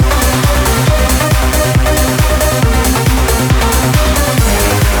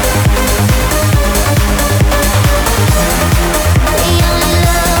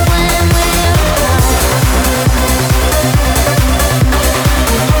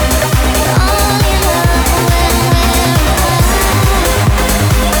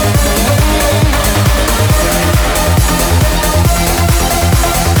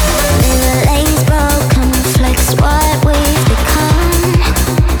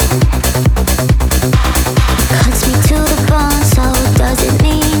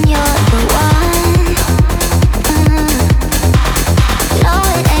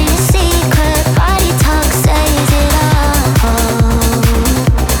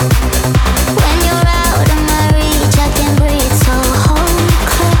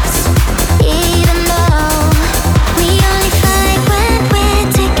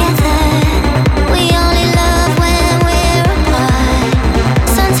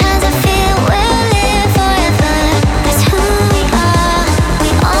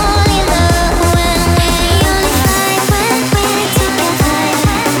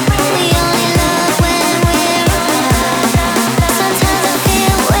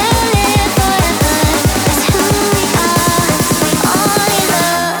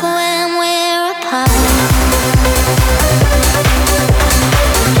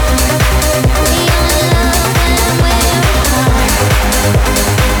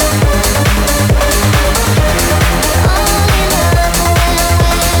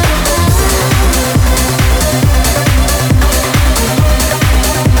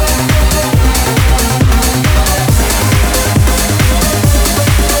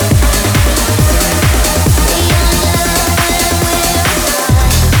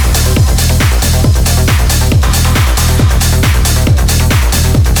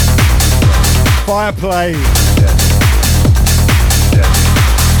 Fireplay.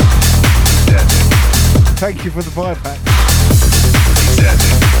 Thank you for the fire pack.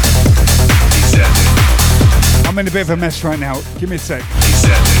 I'm in a bit of a mess right now. Give me a sec.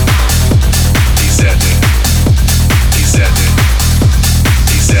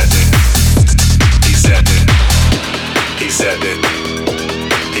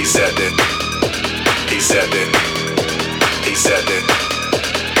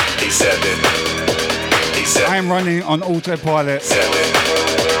 I am running on autopilot.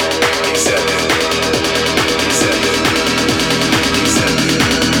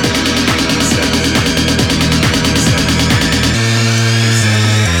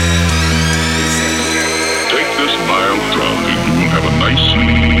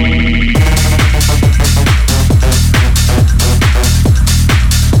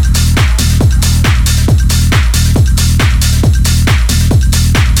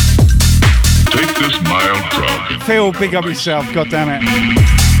 Phil, big up yourself, god damn it.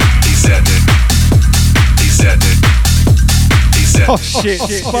 He said it. He said it. He said it. Oh shit,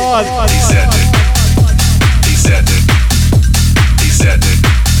 Spud. He said it. He said it. He said it.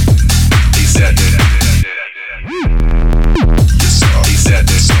 He said it. He said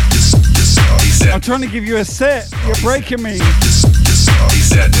it. He said it. I'm trying to give you a set. You're breaking me. He said it. He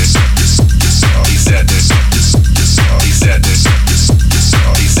said it. He said it. He said it.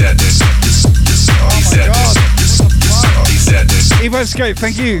 He said it. He said it. Evo Escape,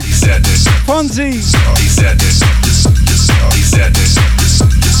 thank you. He said it. Fonzie. He said it. He said it.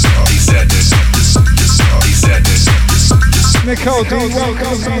 He said it. He said it. Nicole, do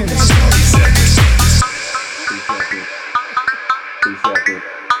welcome in. He said it.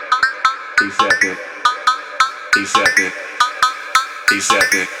 He said it. He said it. He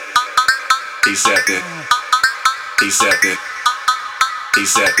said it. He said it. He said it. He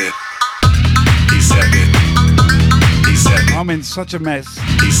said it. He said it. He said it. I'm in such a mess.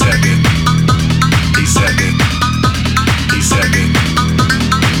 He said it. He said it. He said it.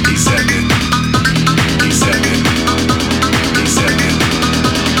 He said it. He said it. He said it. He said it.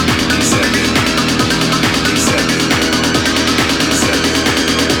 He said it. He said it.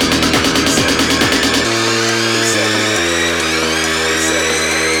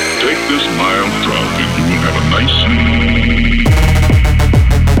 Take this mild drug and you will have a nice sleep.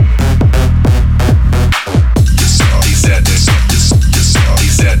 He said this. He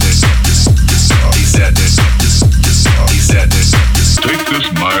said this. He said this. He said this. Take this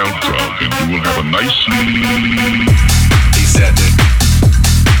mild drug and you will have a nice sleep. He said it.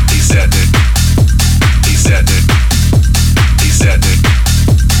 He said it. He said it. He said it.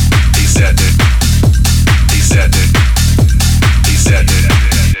 He said it. He said it. He said it.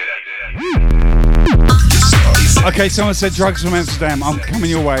 Okay, someone said drugs from Amsterdam. I'm coming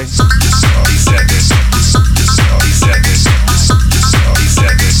your way. He said it. He said it. He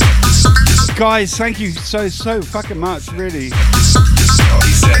said it. Guys, thank you so fucking much, really. He said it.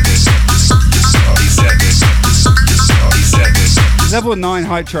 He said it. He said it. Level 9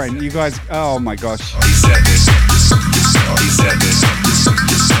 High Train, you guys, oh my gosh. He said it. He said it. He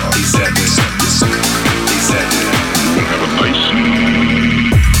said it. He said it. We'll have a nice sleep.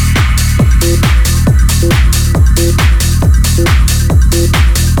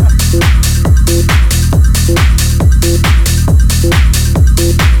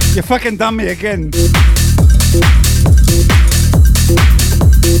 You fucking done me again.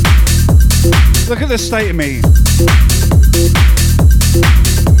 Look at the state of me.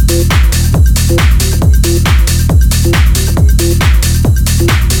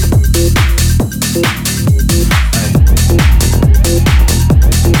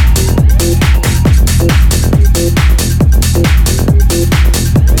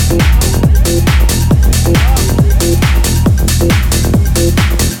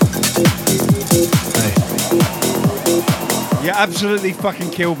 You absolutely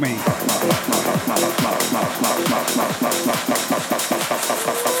fucking killed me.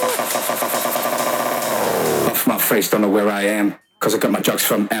 Off my face, don't know where I am, cause I got my drugs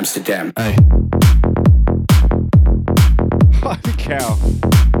from Amsterdam. Hey. Holy cow.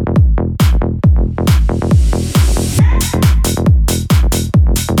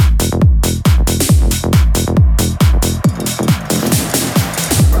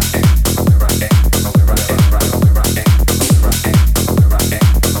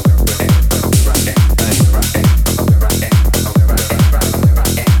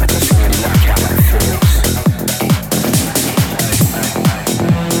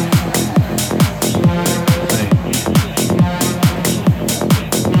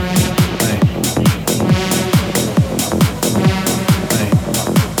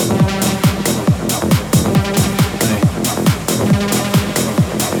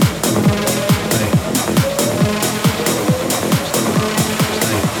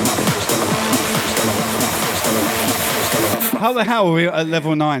 How the hell are we at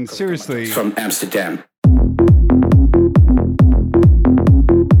level 9? Seriously. From Amsterdam.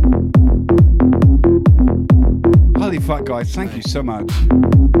 Holy fuck, guys. Thank you so much.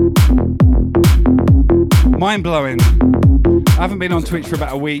 Mind blowing. I haven't been on Twitch for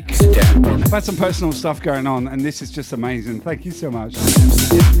about a week. I've had some personal stuff going on, and this is just amazing. Thank you so much.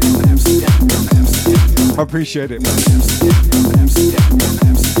 I appreciate it.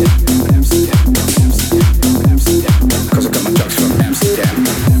 Cause I got my drugs from Amsterdam.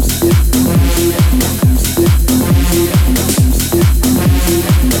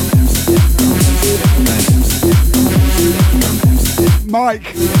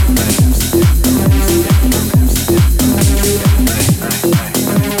 Mike.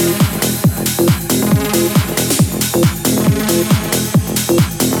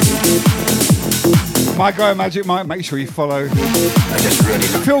 My guy Magic Mike, make sure you follow.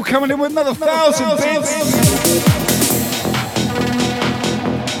 Phil coming in with another 1,000 bits.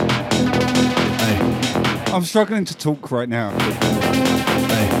 I'm struggling to talk right now.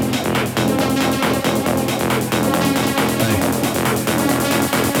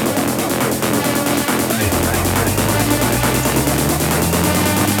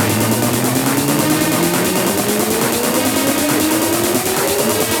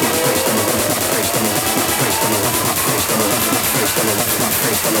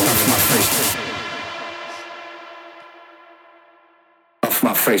 Off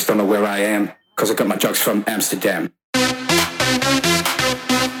my face, don't know where I am, cause I got my drugs from Amsterdam.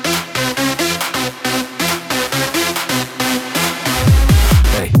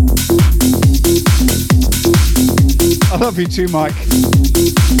 Hey. I love you too, Mike.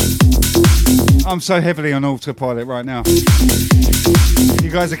 I'm so heavily on autopilot right now. You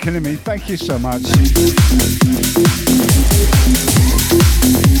guys are killing me. Thank you so much.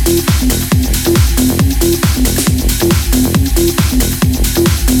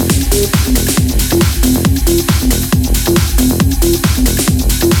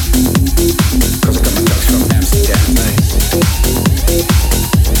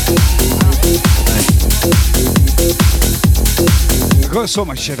 I've got to sort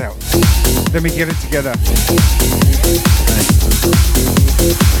my shit out. Let me get it together.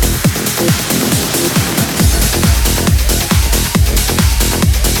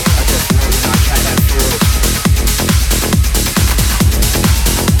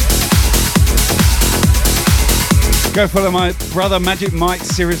 Go follow my brother Magic Mike,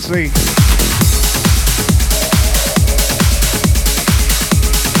 seriously.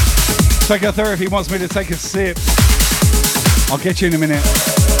 Psychotherapy wants me to take a sip. I'll get you in a minute.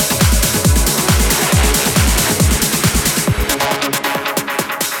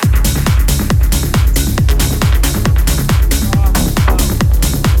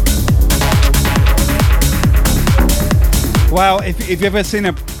 Wow, if you've ever seen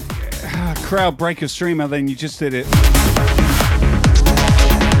a crowd break a streamer, then you just did it.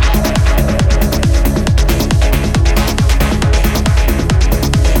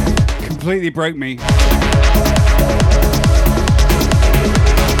 Completely broke me.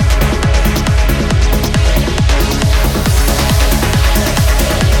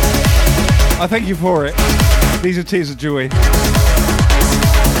 I thank you for it. These are tears of joy.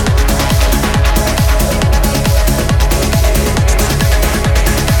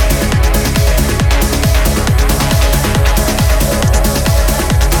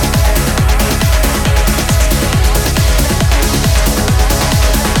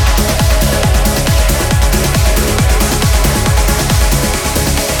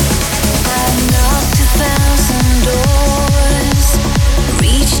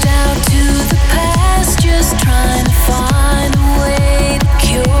 Reached out to the past, just trying to find a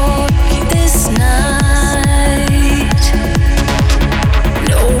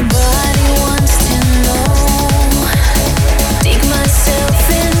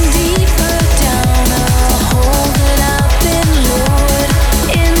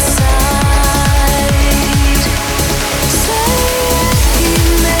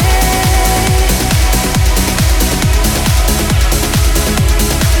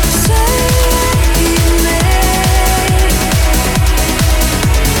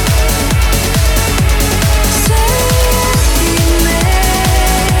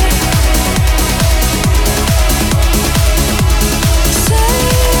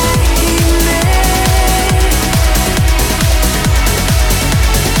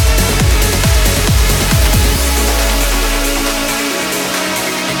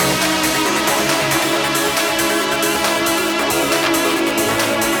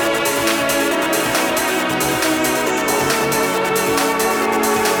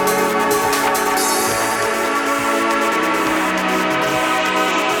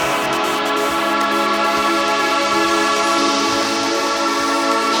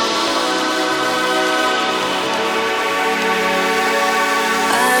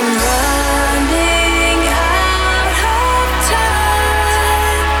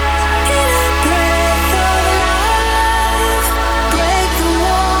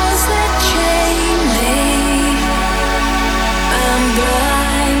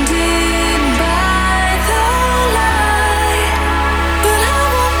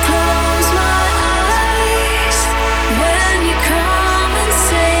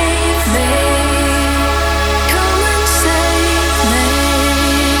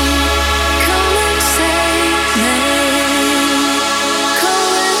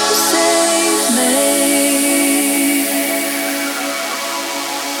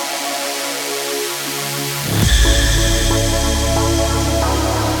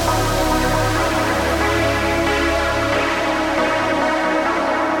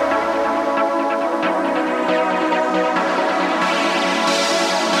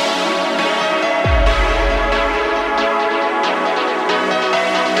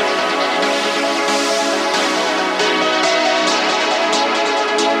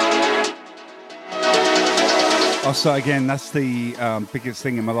I'll start again. That's the biggest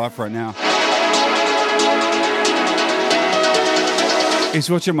thing in my life right now. Is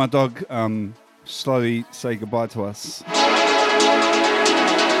watching my dog slowly say goodbye to us.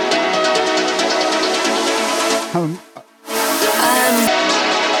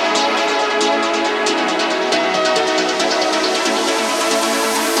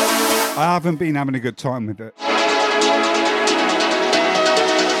 I haven't been having a good time with it.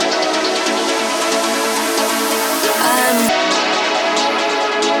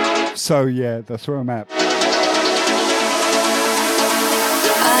 So yeah, that's where I'm at.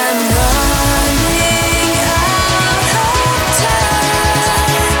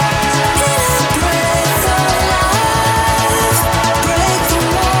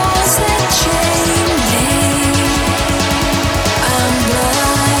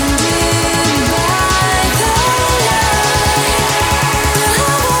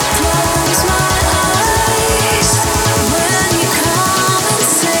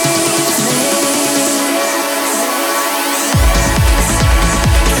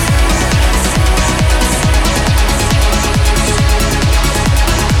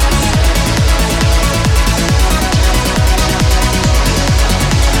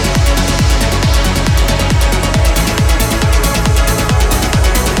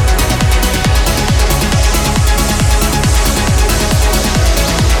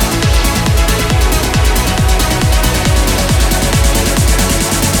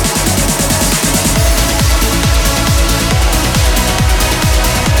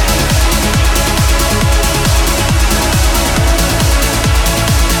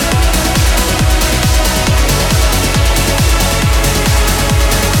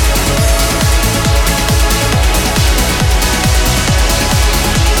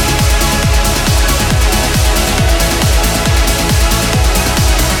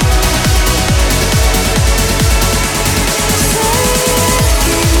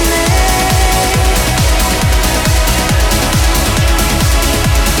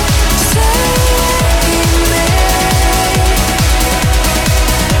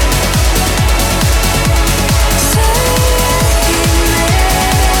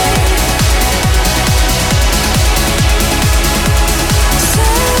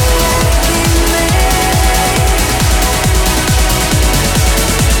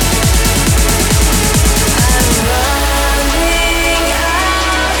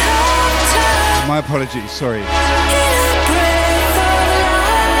 Apologies, sorry.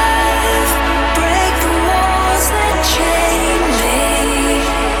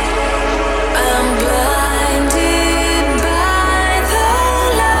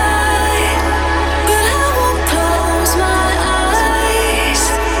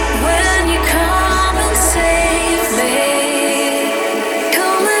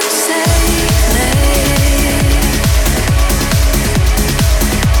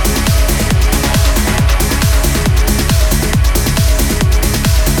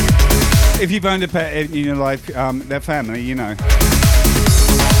 If you've owned a pet in your life, their family, you know.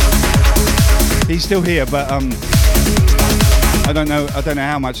 He's still here, but I don't know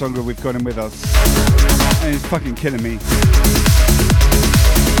how much longer we've got him with us. And it's fucking killing me.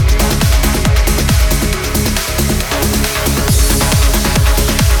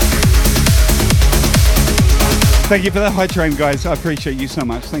 Thank you for the high train, guys. I appreciate you so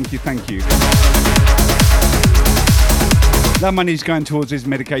much. Thank you, thank you. That money's going towards his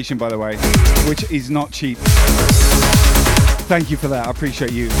medication, by the way, which is not cheap. Thank you for that. I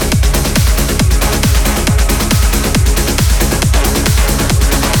appreciate you.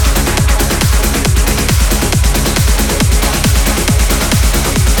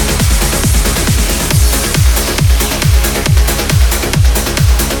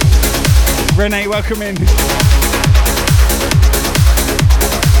 Renee, welcome in.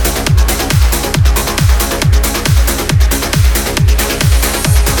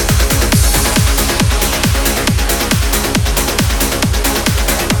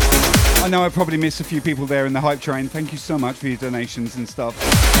 I know I probably missed a few people there in the hype train. Thank you so much for your donations and stuff.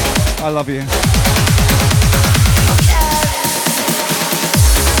 I love you.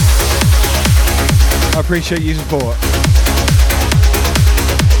 I appreciate your support.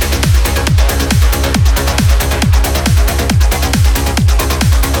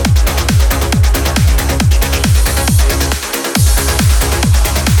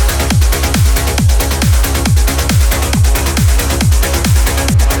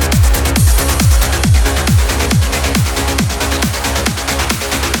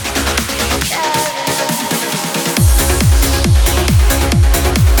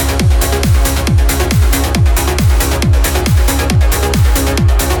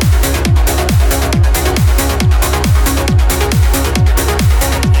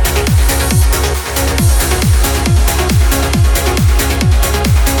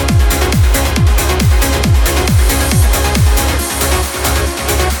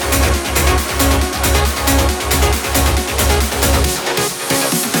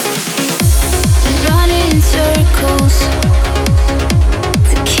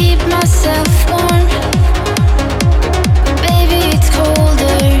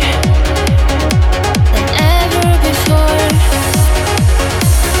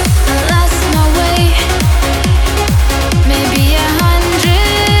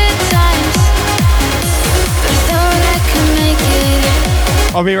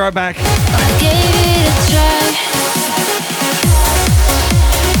 I'll be right back. I gave it a try.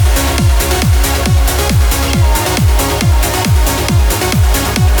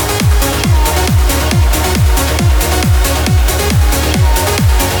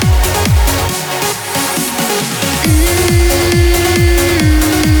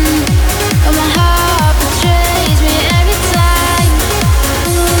 But my heart betrays me every time.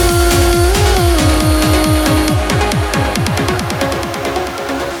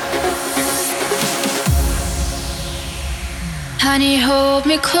 Honey, hold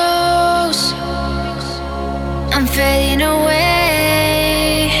me close. I'm fading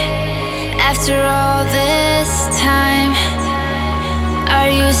away. After all this time, are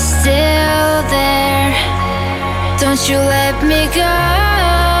you still there? Don't you let me go.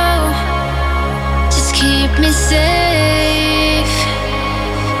 Just keep me safe.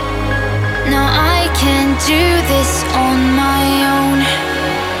 No, I can't do this on my own.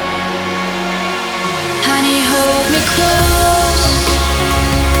 Honey, hold me close.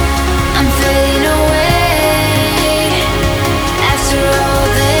 I'm fading away. After all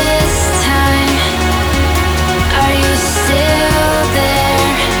this time, are you still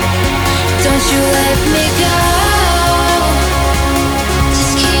there? Don't you let me go.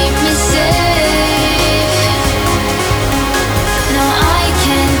 Just keep me safe. No, I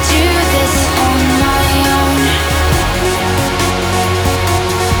can't do this on my own.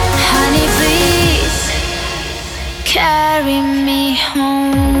 Honey, please carry me home.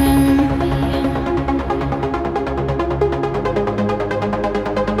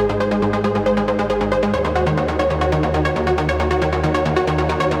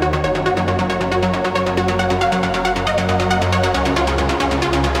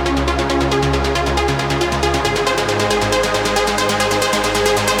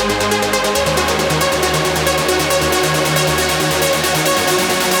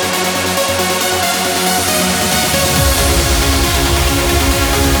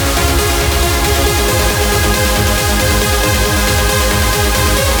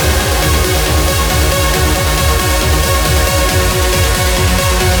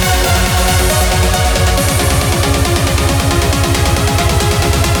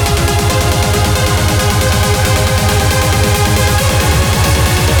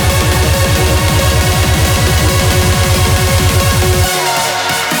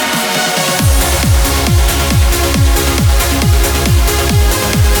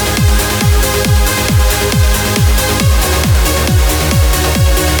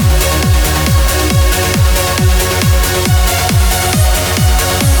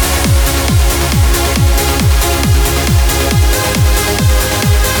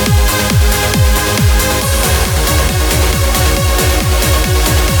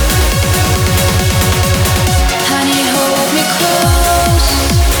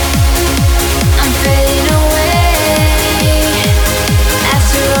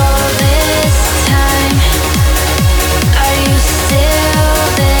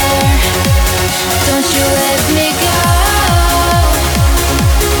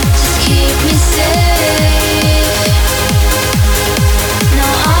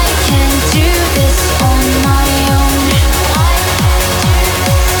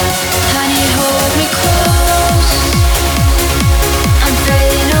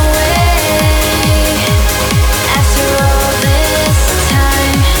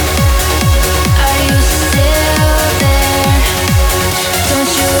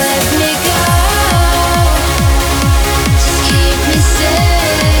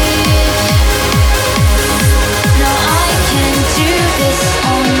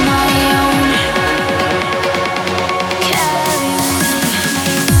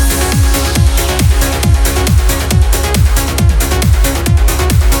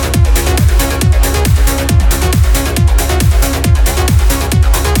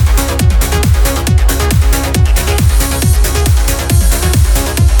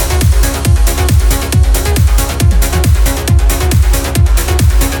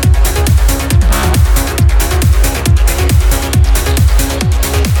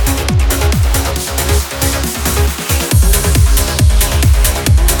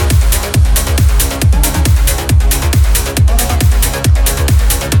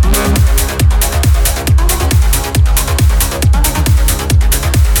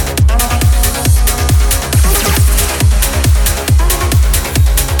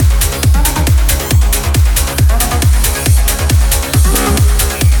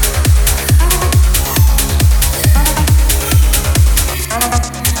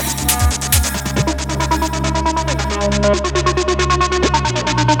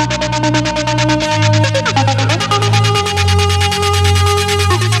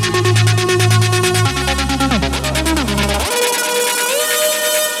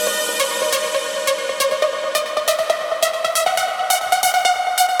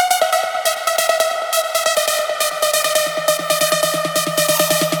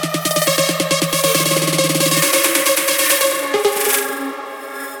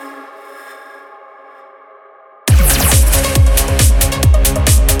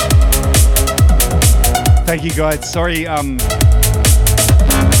 Thank you, guys. Sorry, you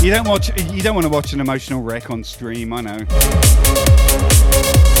don't want to watch an emotional wreck on stream. I know.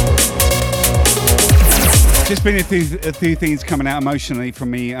 Just been a few things coming out emotionally from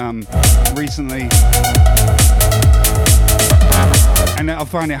me recently, and I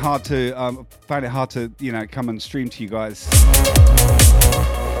find it hard to come and stream to you guys.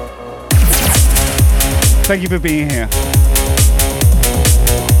 Thank you for being here.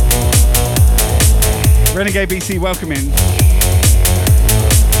 Renegade BC, welcome in.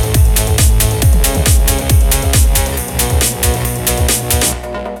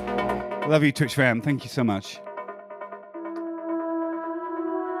 Love you, Twitch fam. Thank you so much.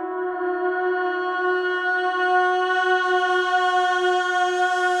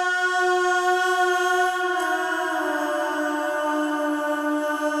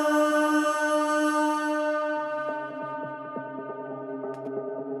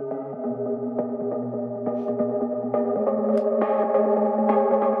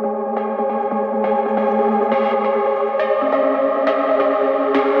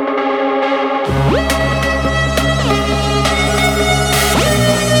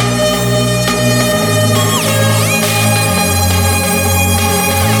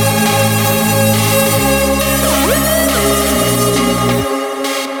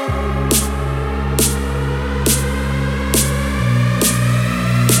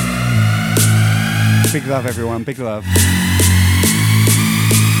 Big love, everyone. Big love.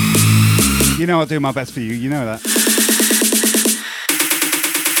 You know I'll do my best for you. You know that.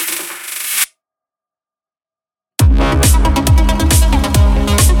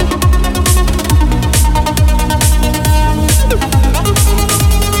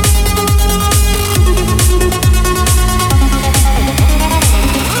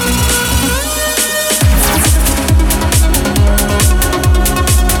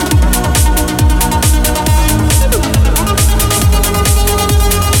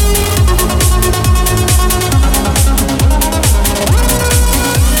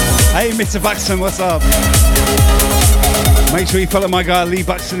 Mr. Buxton, what's up? Make sure you follow my guy Lee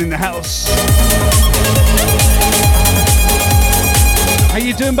Buxton in the house. How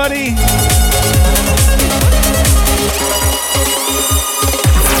you doing, buddy?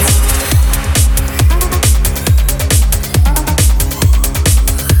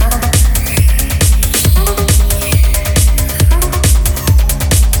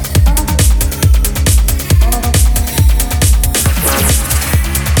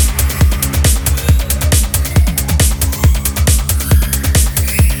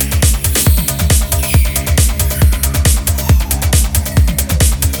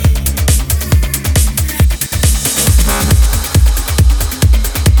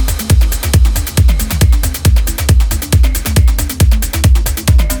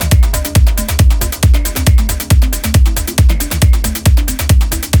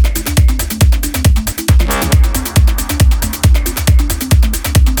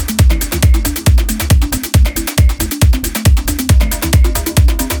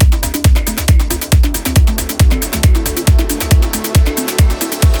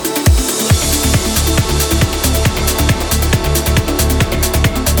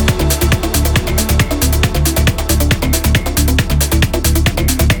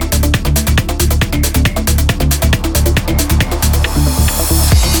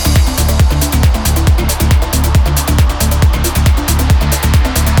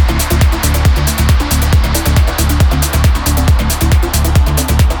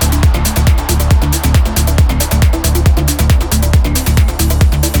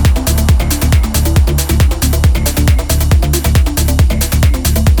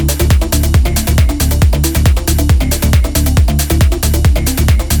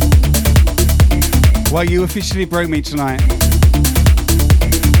 Well, you officially broke me tonight.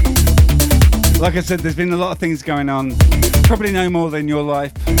 Like I said, there's been a lot of things going on. Probably no more than your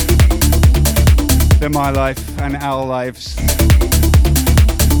life, than my life and our lives.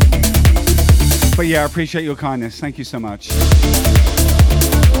 But yeah, I appreciate your kindness. Thank you so much.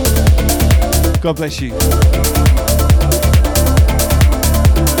 God bless you.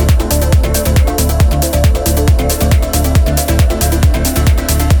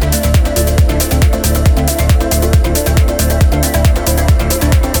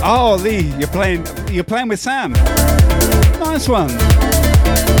 Oh, Lee, you're playing with Sam. Nice one.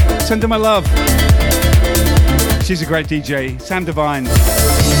 Send her my love. She's a great DJ. Sam Divine.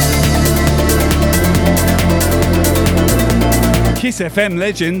 Kiss FM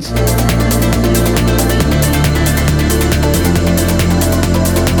legends.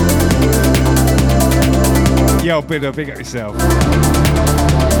 Yo, big up yourself.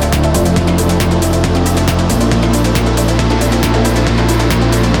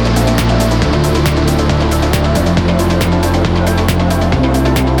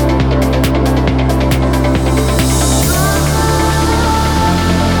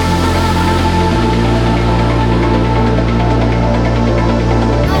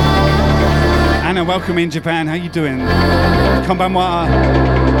 China, welcome in Japan. How you doing? Konbanwa.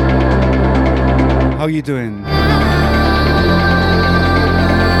 How you doing?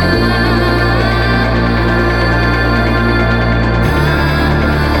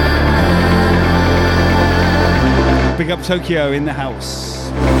 Big up Tokyo in the house.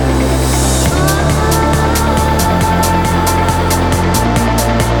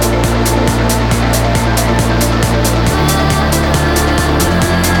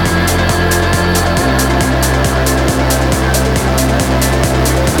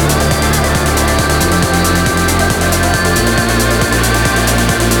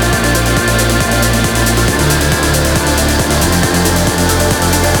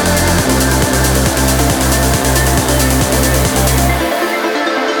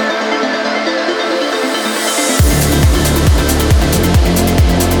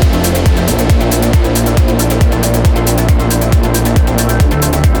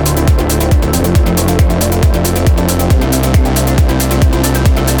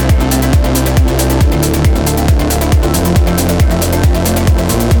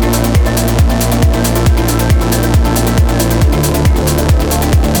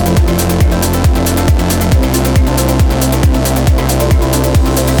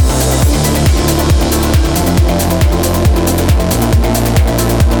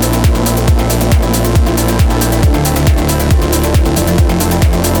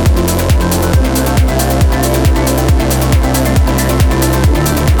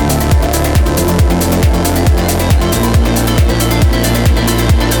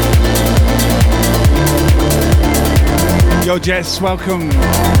 Yo, Jess, welcome.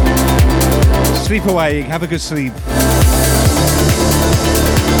 Sleep away, have a good sleep.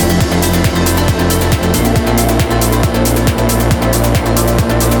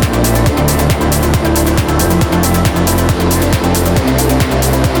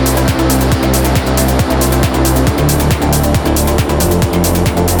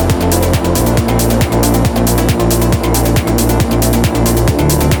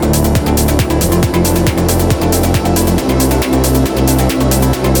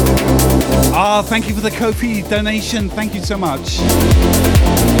 Thank you for the Ko-fi donation. Thank you so much.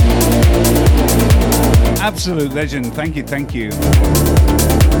 Absolute legend. Thank you, thank you.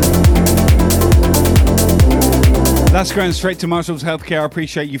 That's going straight to Marshall's Healthcare. I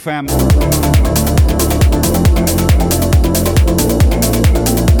appreciate you, fam.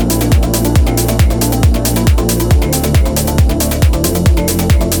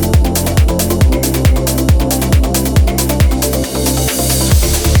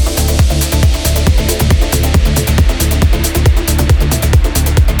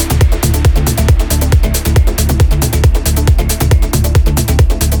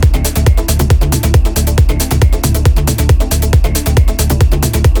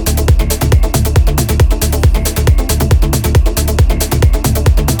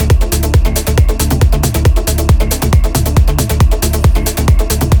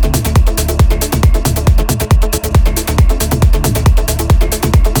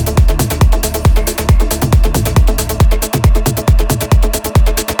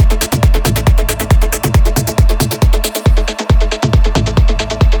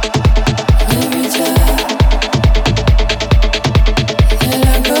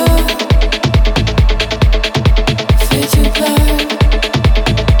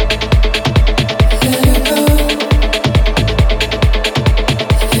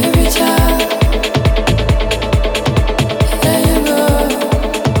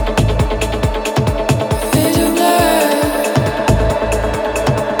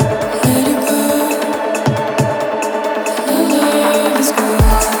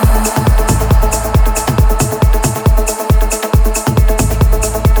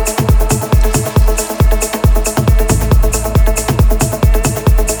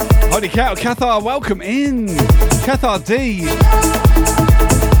 Cathar, welcome in. Cathar D.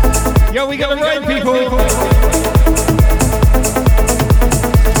 Yo, we got a raid, people.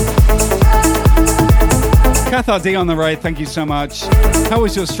 Cathar D on the raid, thank you so much. How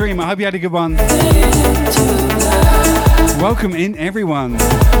was your stream? I hope you had a good one. Welcome in, everyone.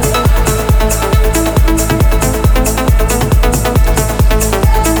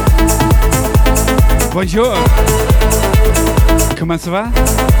 Bonjour. Comment ça va?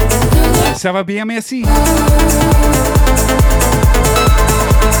 Ça va bien, merci.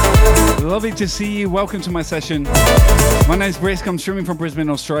 Lovely to see you. Welcome to my session. My name's Brisk. I'm streaming from Brisbane,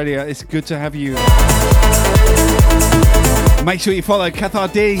 Australia. It's good to have you. Make sure you follow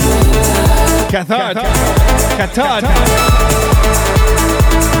Cathar D. Cathar.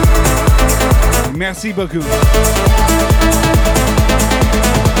 Merci beaucoup.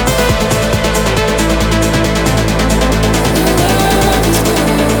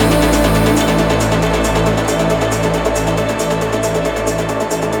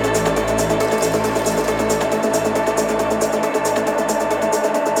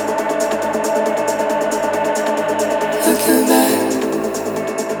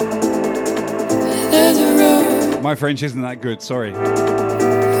 My French isn't that good, sorry.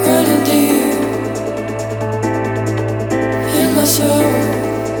 Running deep in my soul.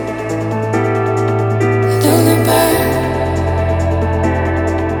 Don't look back.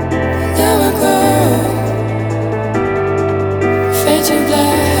 Now I go. Fade to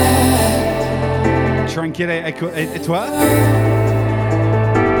black. Tranquille et toi?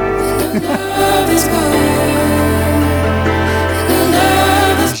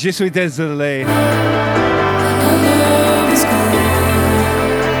 Je suis désolé.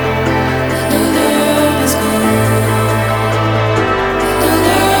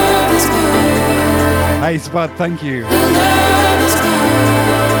 Hey Spud, thank you. You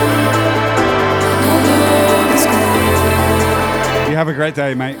have a great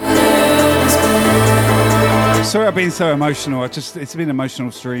day, mate. Sorry I've been so emotional. It's been an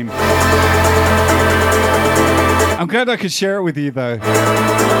emotional stream. I'm glad I could share it with you though.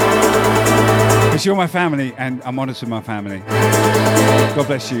 Because you're my family and I'm honest with my family. God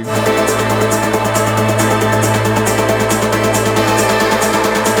bless you.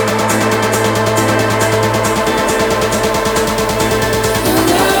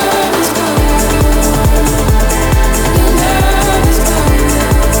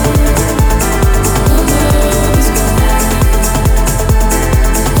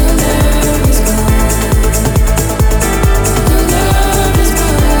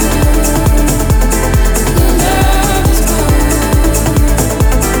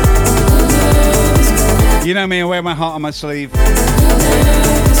 You know me, I wear my heart on my sleeve.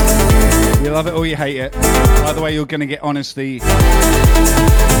 You love it or you hate it. By the way, you're going to get honesty.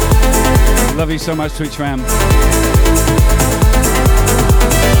 Love you so much, Twitch fam.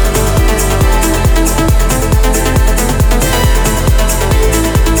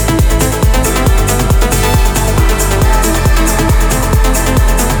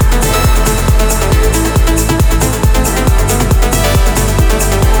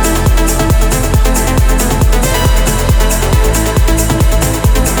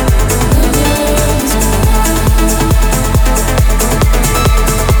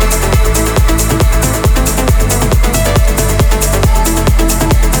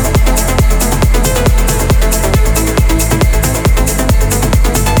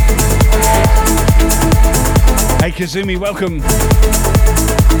 Kazumi, welcome.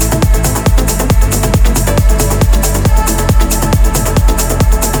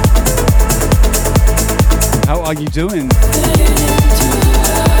 How are you doing?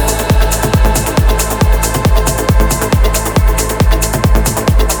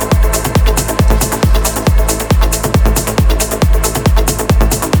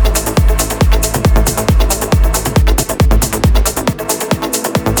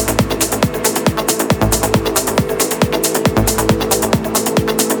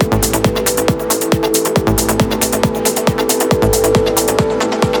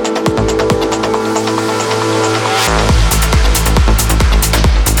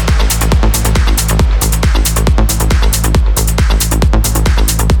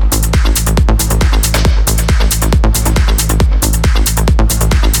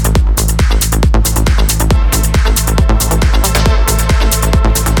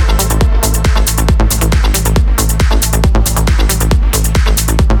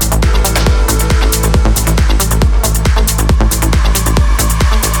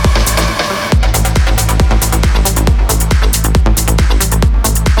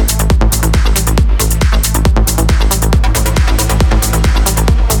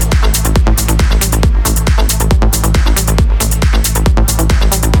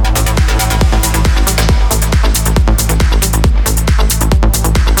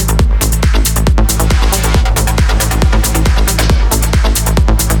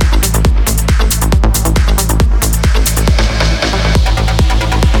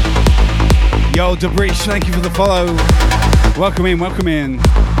 Brisk, thank you for the follow. Welcome in, welcome in.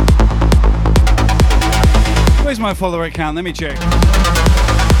 Where's my follower account? Let me check.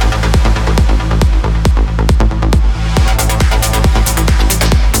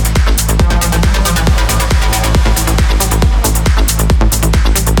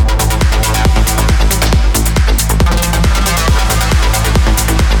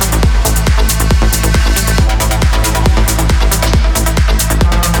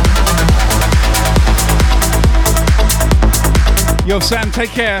 Yo, Sam,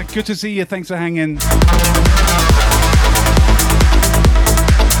 take care. Good to see you. Thanks for hanging.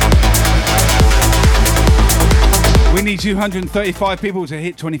 We need 235 people to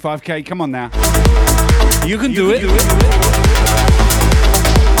hit 25k. Come on now. You can do it.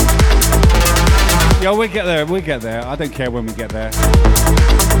 Yo, we'll get there. We'll get there. I don't care when we get there.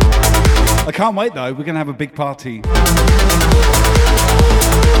 I can't wait though, we're gonna have a big party.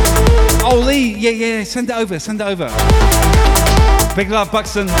 Oh Lee, yeah, send it over. Big love,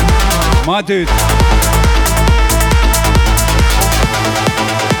 Buxton, my dude.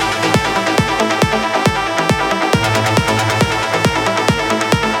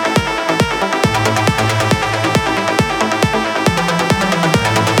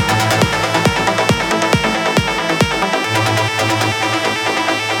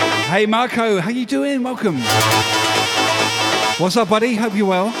 Hey Marco, how you doing? Welcome. What's up, buddy? Hope you're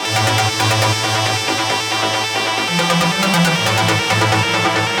well.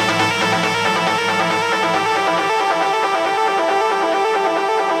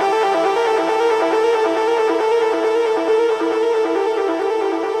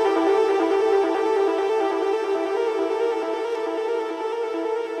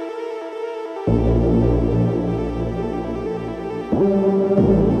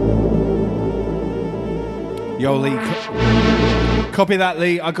 Yo, Lee. Copy that,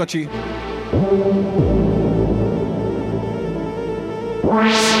 Lee. I got you.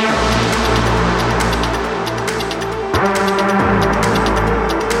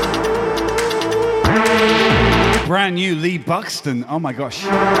 Brand new Lee Buxton. Oh my gosh.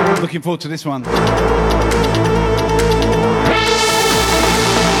 Looking forward to this one.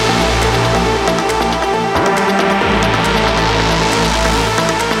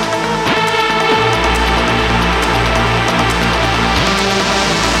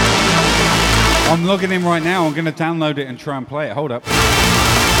 I'm logging in right now. I'm going to download it and try and play it. Hold up.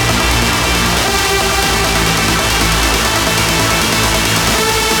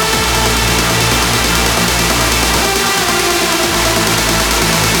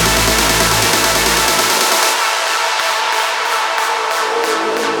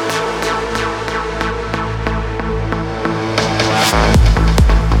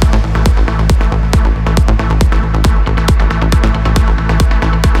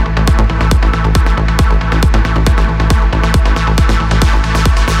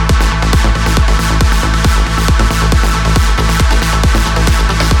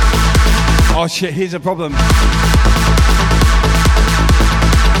 Oh shit, here's a problem.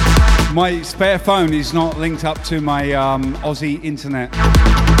 My spare phone is not linked up to my Aussie internet.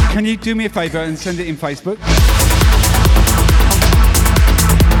 Can you do me a favor and send it in Facebook?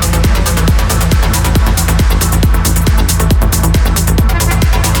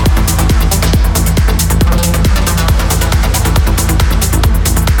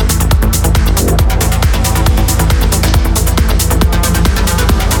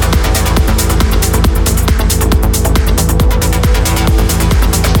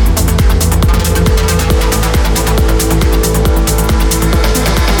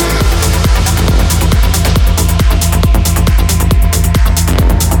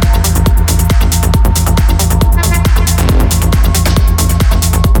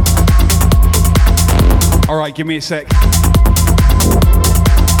 Alright, give me a sec.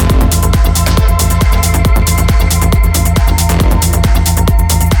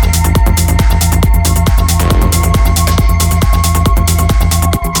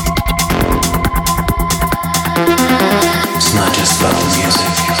 It's not just about the music.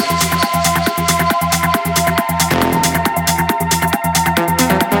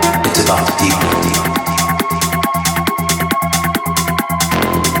 It's about the people.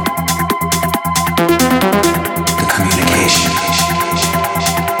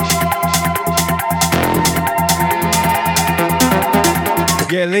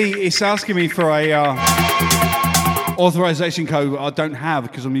 Yeah, Lee, it's asking me for a authorization code I don't have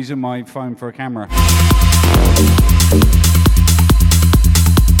because I'm using my phone for a camera.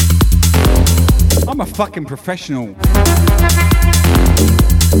 I'm a fucking professional.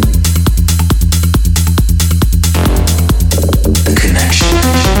 The connection.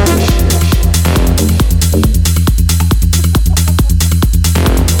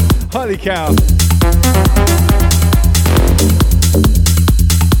 Holy cow.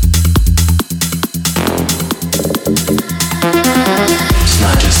 It's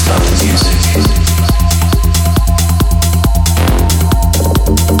not just about the music.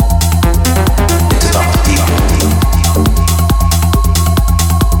 It's about the people.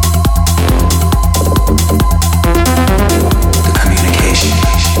 The communication.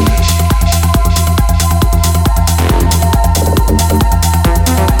 The connection.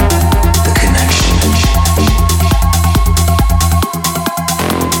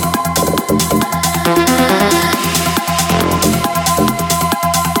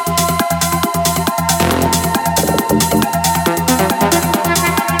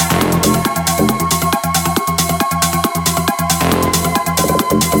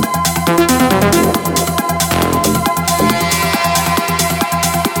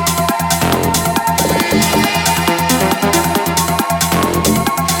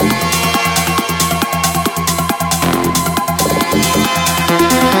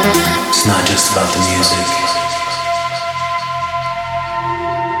 It's not just about the music.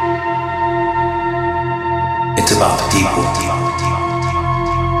 It's about the people.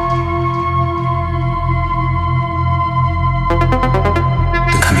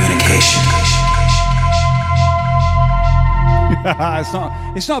 The communication.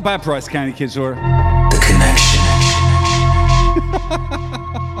 It's not a bad price, County Kids, or the connection.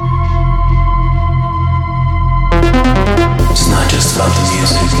 It's not just about the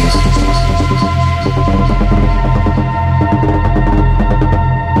music.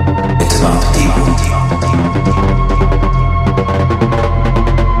 It's about the people.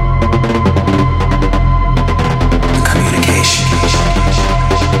 The communication.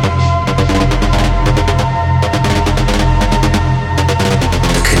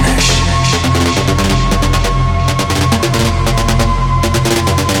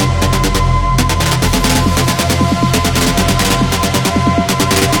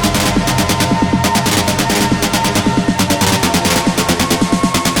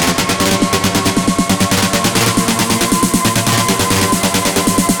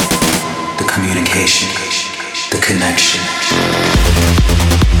 The connection. The connection.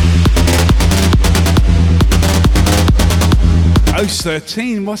 Host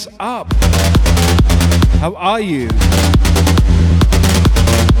 13, what's up? How are you?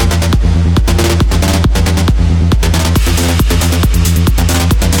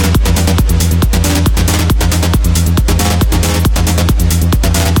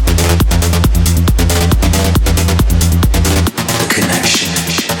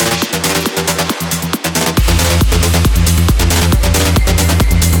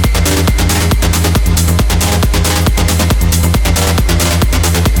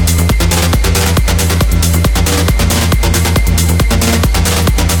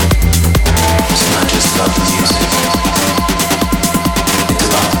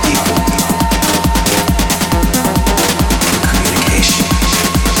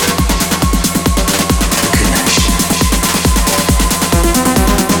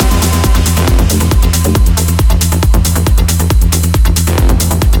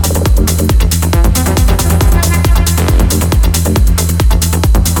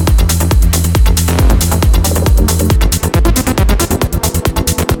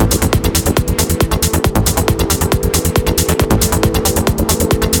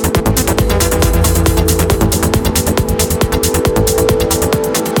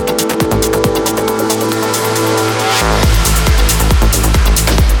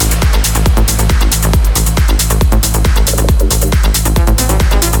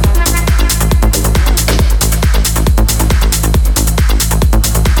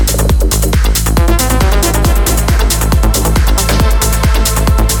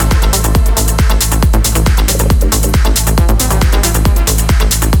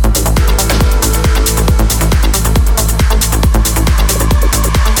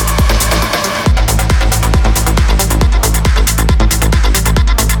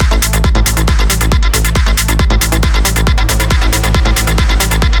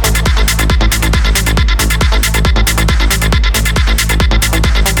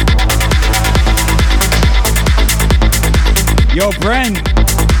 Yo, Bren.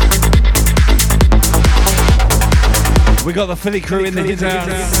 We got the Philly crew in the his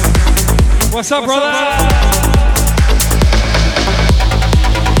house. What's up, brother?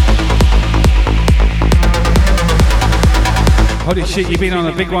 Holy shit, you've been on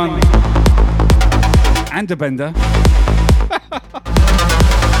a big one. And a bender.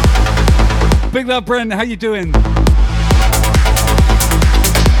 Big love, Bren. How you doing?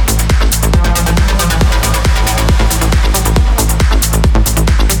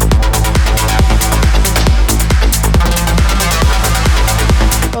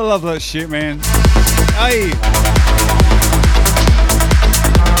 I love that shit, man. Hey.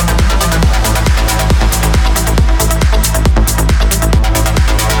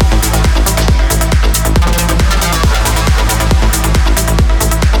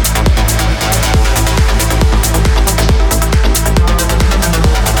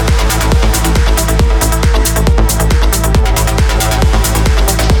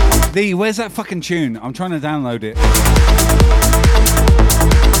 D, where's that fucking tune? I'm trying to download it.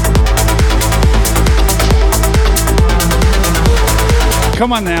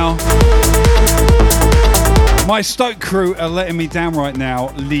 Come on now. My Stoke crew are letting me down right now,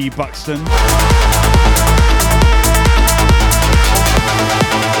 Lee Buxton.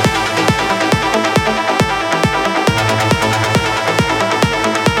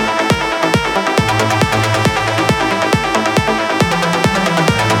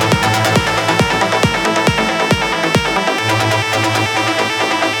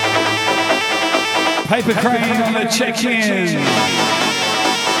 Paper Crane on the check-in.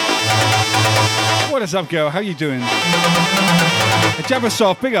 What is up, girl? How you doing?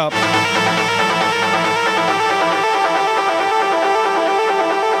 Jabbersoft, big up.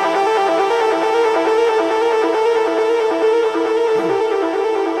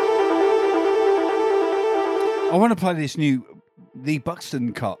 I want to play this new Lee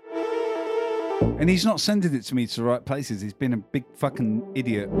Buxton cut. And he's not sending it to me to the right places. He's been a big fucking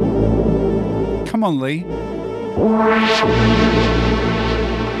idiot. Come on, Lee.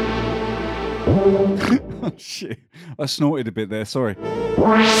 Oh, shit. I snorted a bit there, sorry.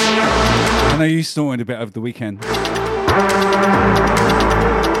 I know you snorted a bit over the weekend.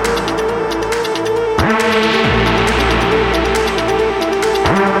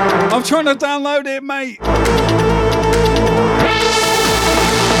 I'm trying to download it, mate.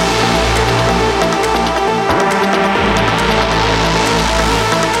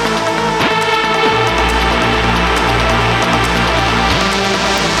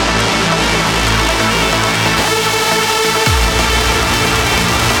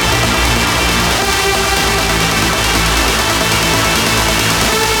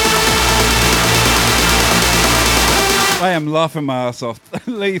 I am laughing my ass off.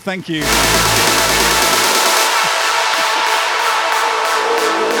 Lee, thank you.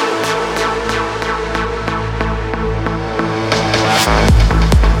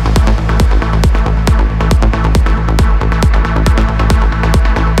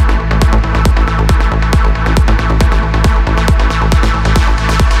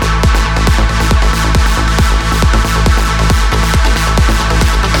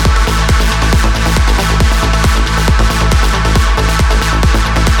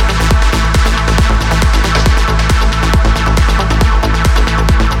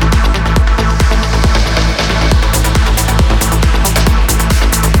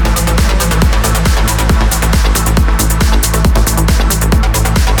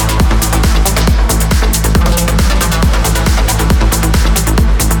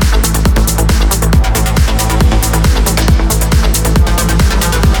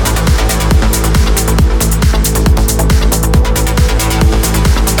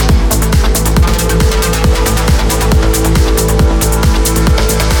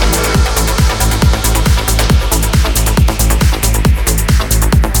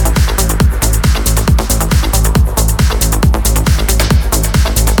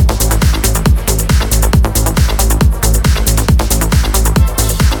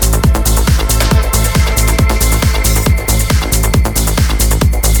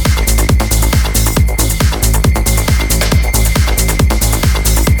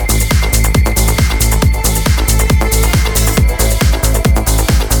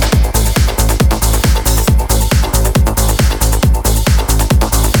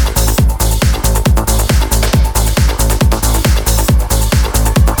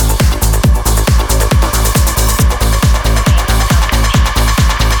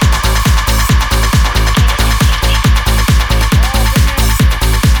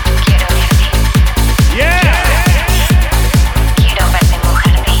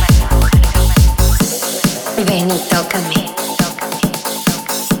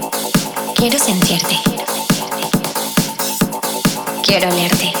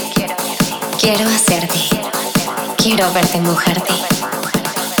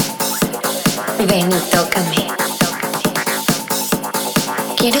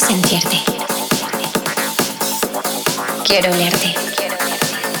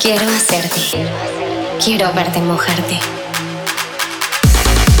 Quiero verte mojarte.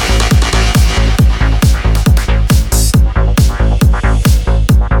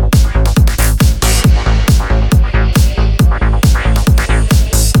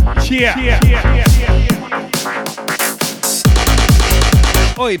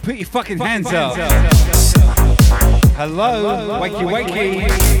 Oi, put your fucking hands up. Hello, wakey wakey.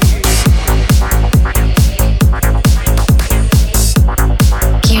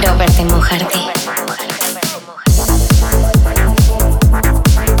 Quiero verte mojarte.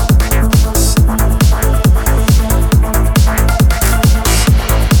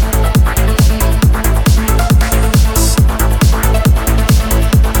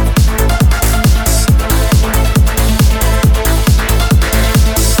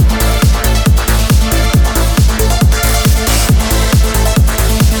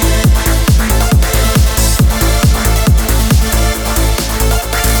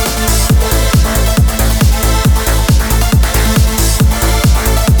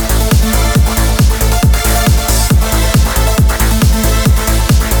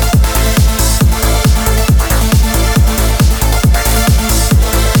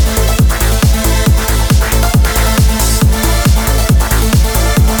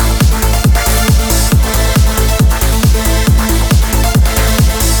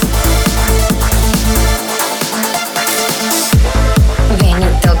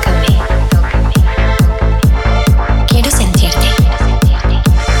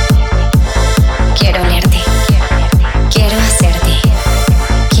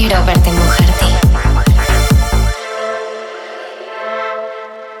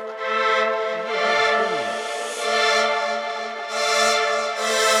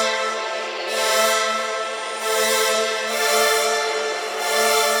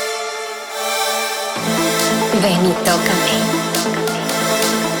 Ven y tócame.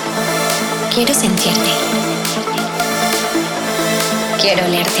 Quiero sentirte. Quiero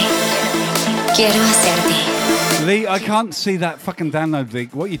olerte. Quiero hacerte. Lee, I can't see that fucking download, Lee.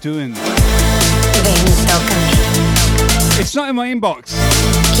 What are you doing? Ven y tócame. It's not in my inbox.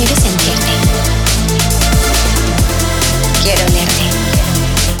 Quiero sentirte. Quiero olerte.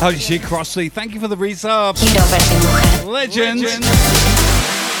 Holy shit, Crossley. Thank you for the resub. Quiero verte, mujer. Legend.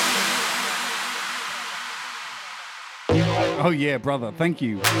 Oh yeah, brother. Thank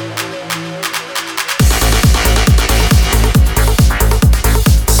you.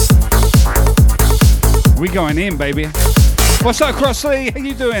 We going in, baby. What's up, Crossley? How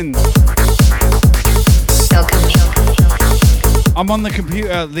you doing? I'm on the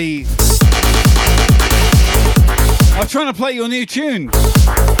computer. I'm trying to play your new tune.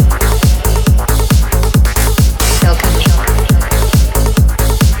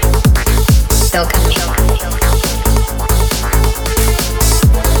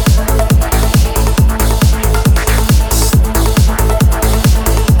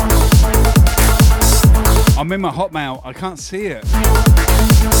 I'm in my Hotmail. I can't see it.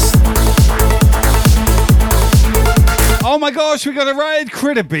 Oh my gosh, we got a raid.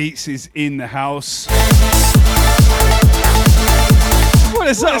 Critter Beats is in the house. What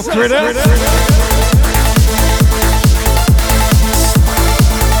is up, Critter?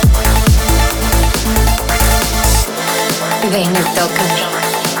 Ven y tócame.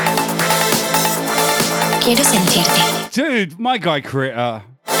 Quiero sentirte. Dude, my guy Critter.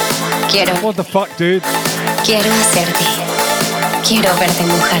 Quiero. What the fuck, dude? Quiero hacerte. Quiero verte,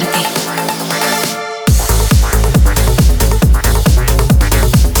 mojarte.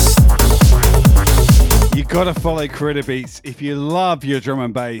 You gotta follow Critter Beats if you love your drum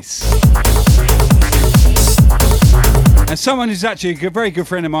and bass. And someone who's actually a very good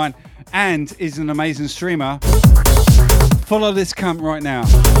friend of mine and is an amazing streamer, follow this cunt right now.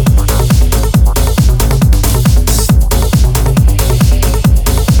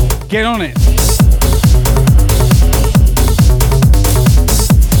 Get on it.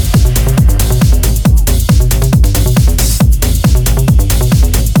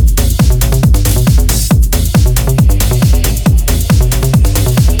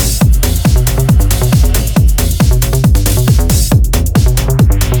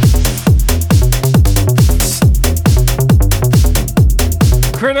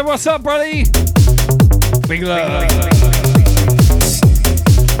 Critter, what's up, buddy? Big love.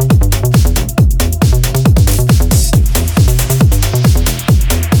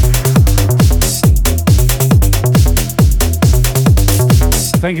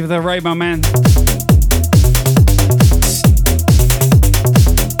 Thank you for the raid, my man.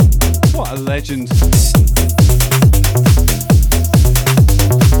 What a legend.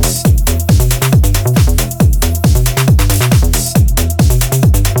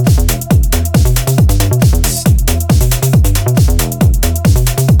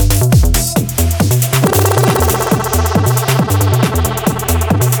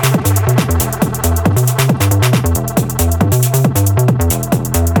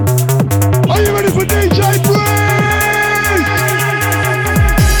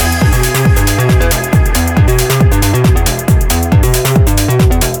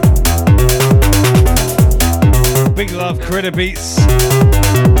 Critter Beats.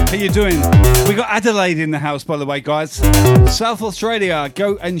 How you doing? We got Adelaide in the house, by the way, guys. South Australia,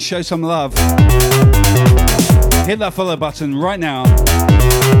 go and show some love. Hit that follow button right now.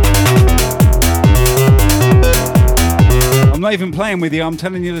 I'm not even playing with you, I'm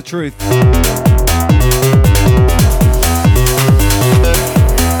telling you the truth.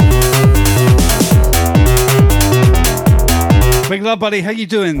 Big love, buddy. How you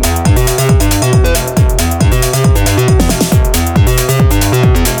doing?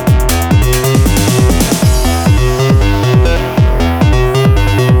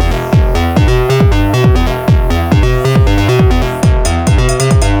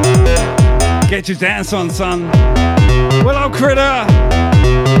 Get your dance on, son. Well, oh, Critter.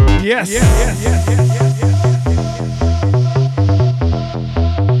 Yes.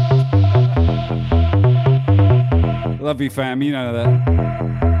 Love you, fam. You know that.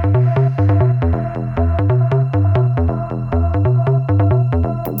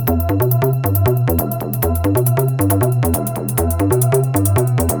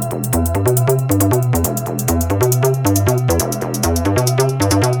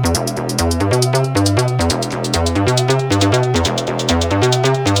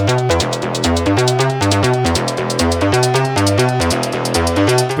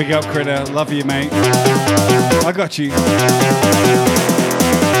 Big up, Critter. Love you, mate. I got you.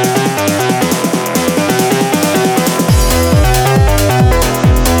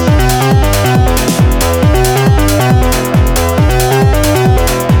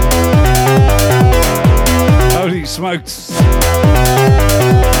 smoked.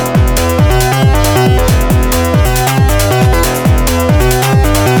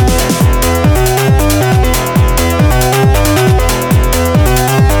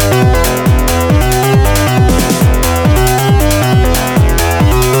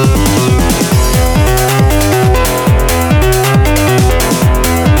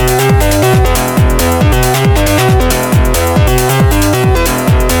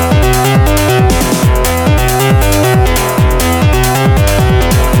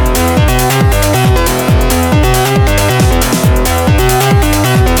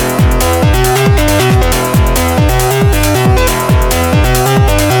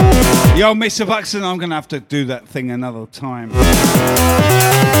 Yo, Mr. Buxton, I'm going to have to do that thing another time.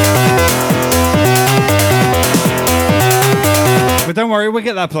 But don't worry, we'll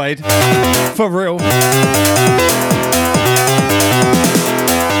get that played. For real.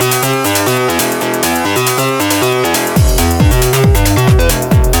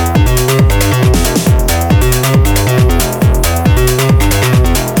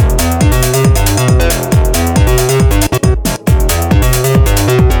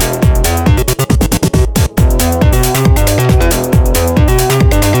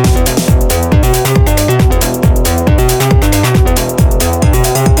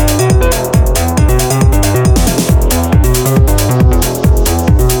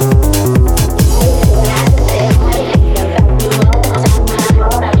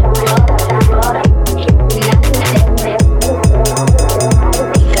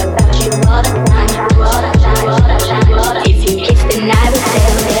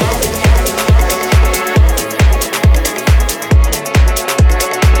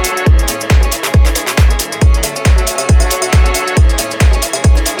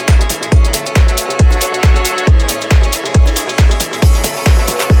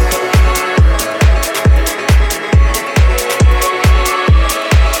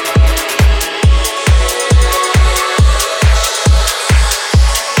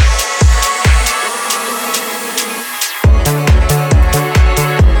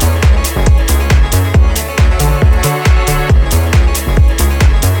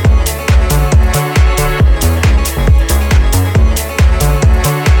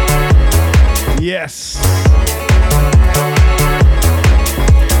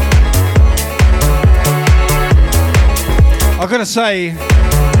 Say,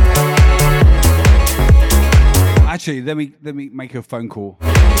 actually, let me make a phone call. You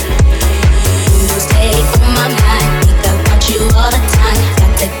stay on my mind, think about you all the time.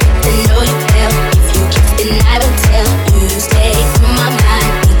 Got to get to know you well. If you kiss, then I will tell. You stay on my mind,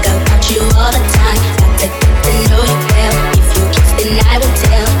 think about you all the time. Got to get to know you well. If you kiss, then I will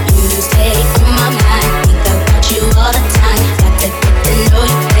tell. You stay on my mind, think about you all the time. Got to get to know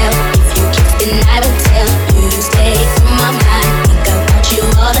you well. If you kiss, then I will tell. You stay on my mind. You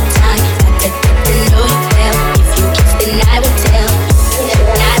all the time, got to get to know you well. If you kiss, then I will tell.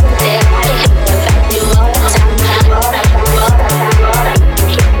 I will tell. You all the time, think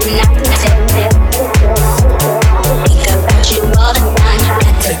about you all the time.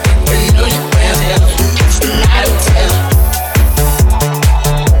 Got to get to know you well. If you kiss, then I will tell. If you kiss, then I will tell.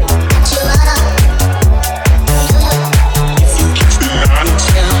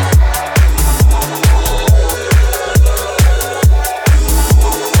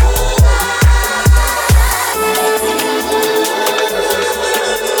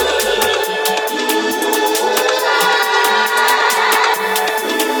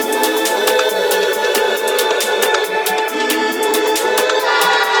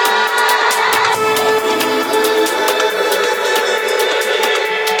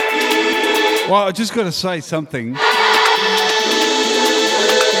 Well, I just got to say something.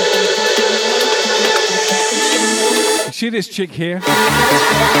 See this chick here?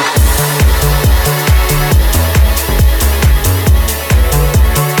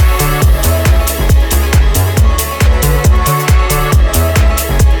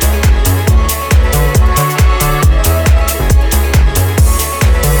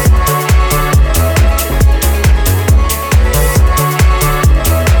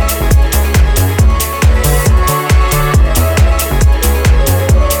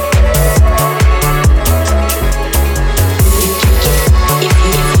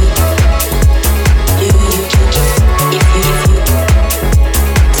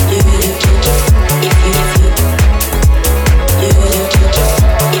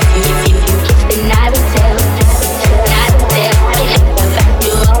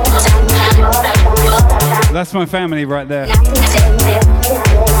 That's my family right there.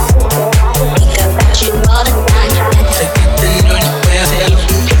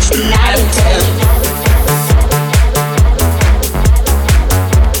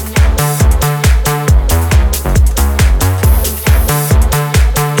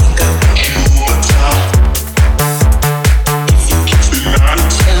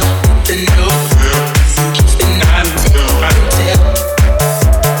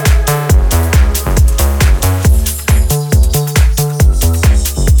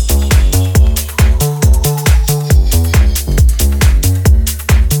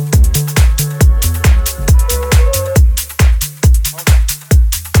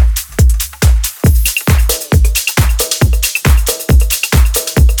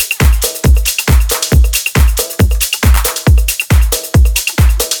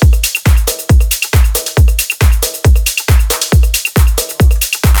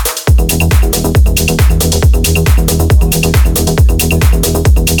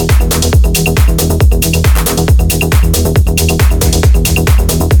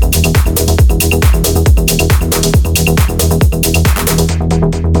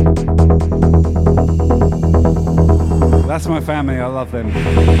 That's my family, I love them.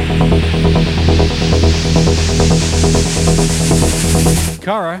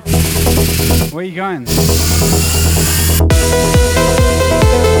 Cara, where are you going?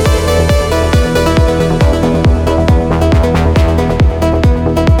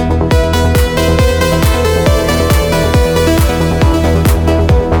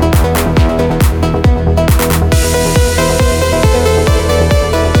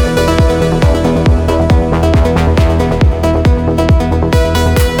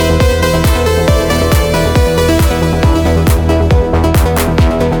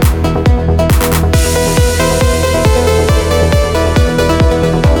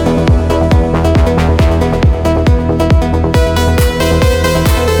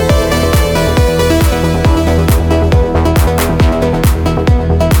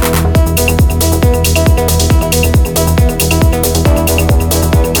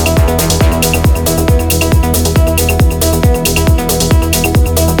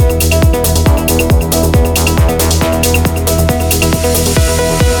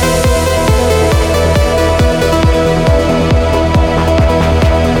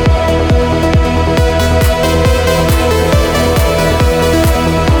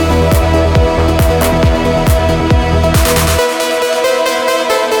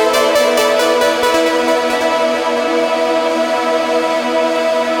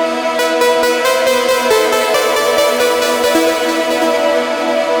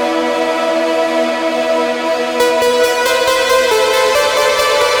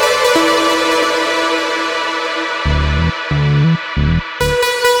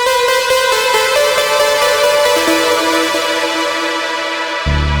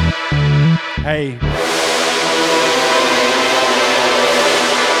 Hey.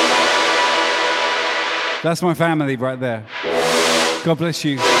 That's my family right there. God bless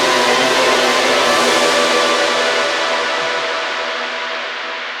you.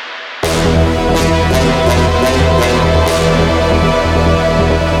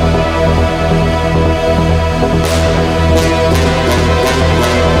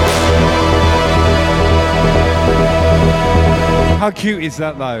 How cute is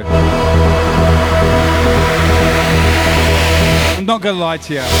that though? I'm not gonna lie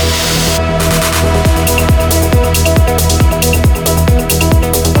to you.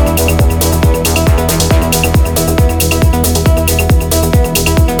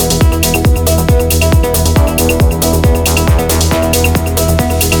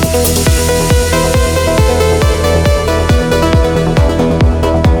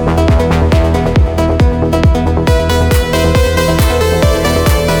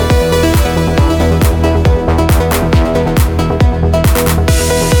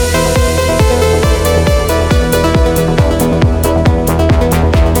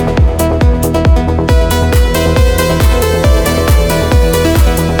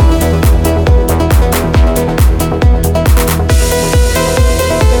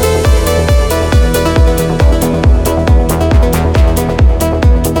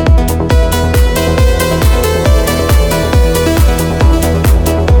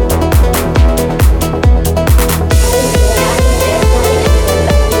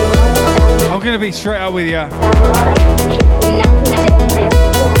 Be straight up with you.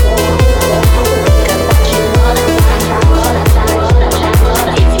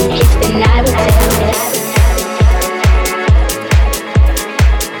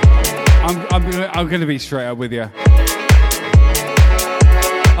 I'm gonna be straight up with you.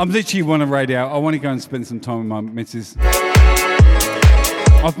 I'm literally want to ride out. I want to go and spend some time with my missus.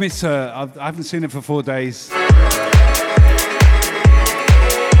 I've missed her. I haven't seen her for 4 days.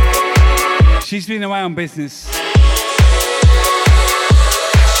 She's been away on business.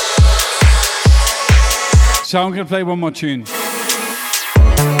 So I'm going to play one more tune.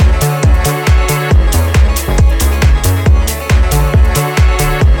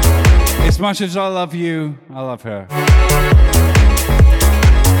 As much as I love you, I love her.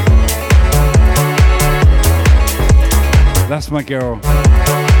 That's my girl.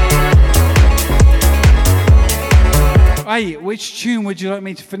 Hey, which tune would you like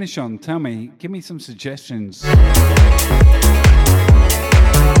me to finish on? Tell me. Give me some suggestions.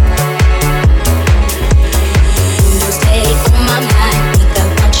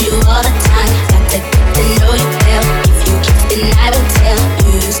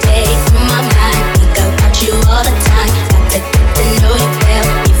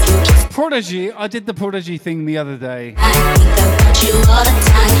 Prodigy, I did the Prodigy thing the other day.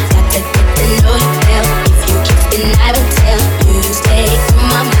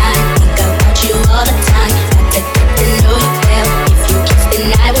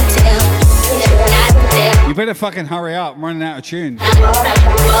 You better fucking hurry up. I'm running out of tune.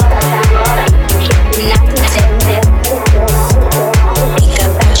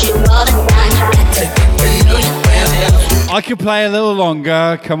 I could play a little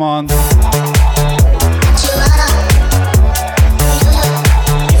longer. Come on.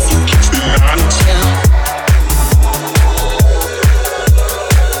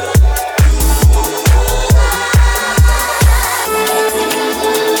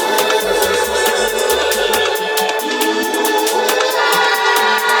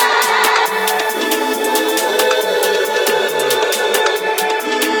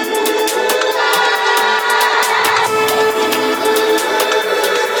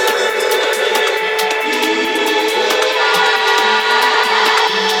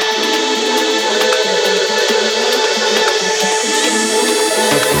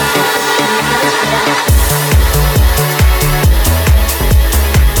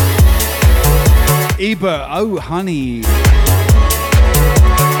 Ebert, oh honey.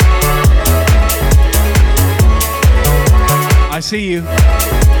 I see you.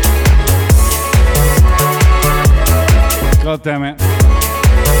 God damn it.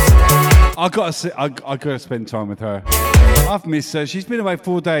 I gotta spend time with her. I've missed her. She's been away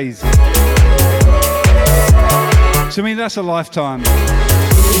 4 days. To me, that's a lifetime.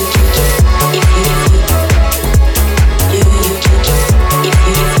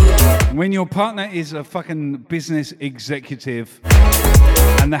 When your partner is a fucking business executive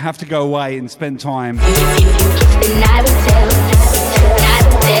and they have to go away and spend time.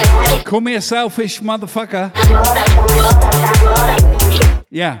 Call me a selfish motherfucker.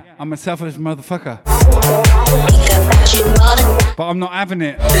 Yeah, I'm a selfish motherfucker. But I'm not having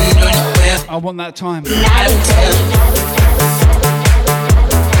it. I want that time.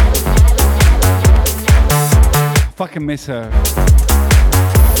 Fucking miss her.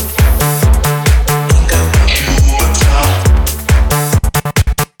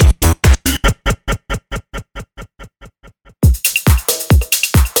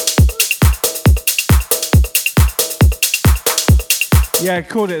 Yeah,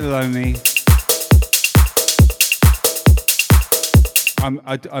 called it lonely.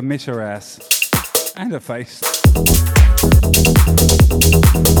 I miss her ass and her face.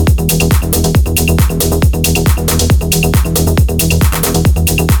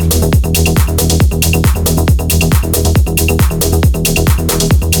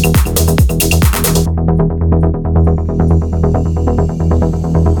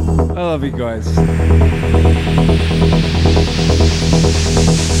 I love you guys.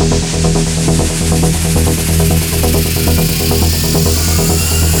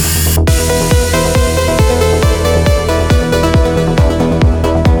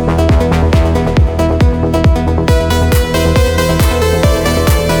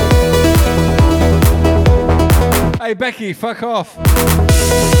 Hey Becky, fuck off.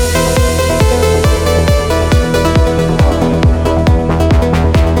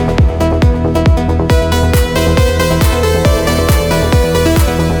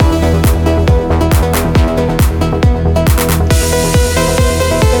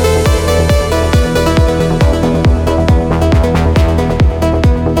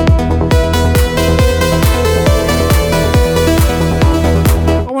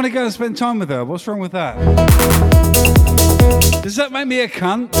 Go and spend time with her. What's wrong with that? Does that make me a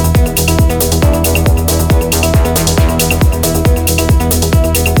cunt?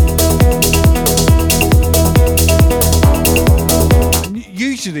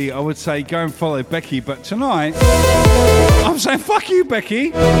 Usually I would say go and follow Becky, but tonight I'm saying fuck you,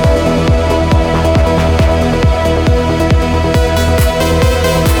 Becky.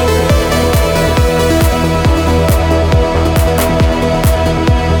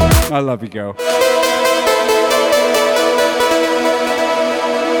 I love you, girl.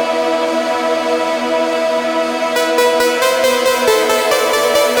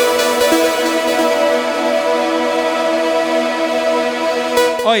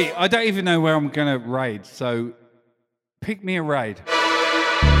 Oi, I don't even know where I'm gonna raid, so pick me a raid.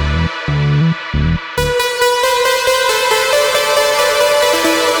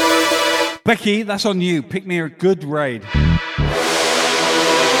 Becky, that's on you. Pick me a good raid.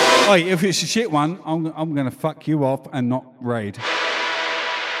 Oi, if it's a shit one, I'm gonna fuck you off and not raid.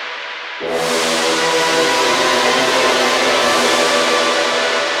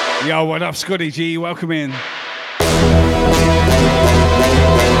 Yo, what up, Scotty G? Welcome in.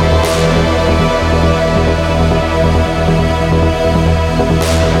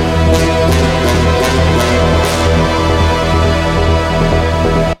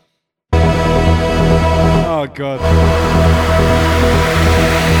 Oh God.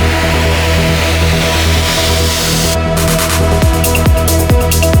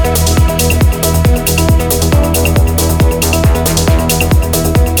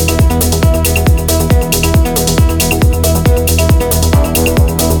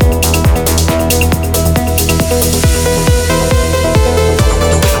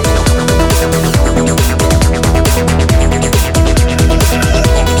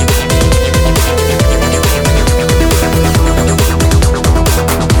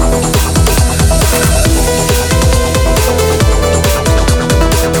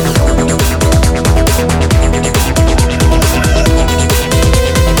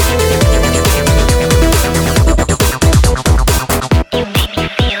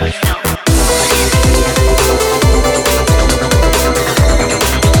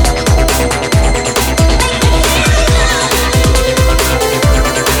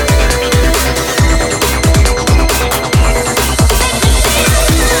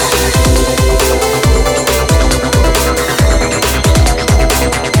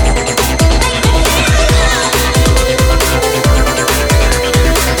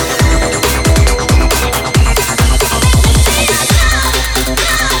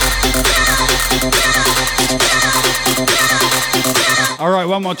 Alright,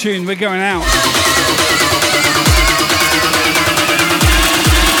 one more tune, we're going out.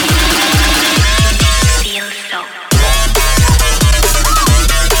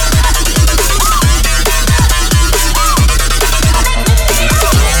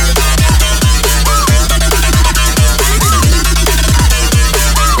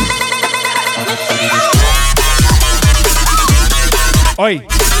 Oi!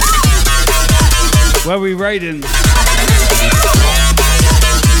 Where are we raiding?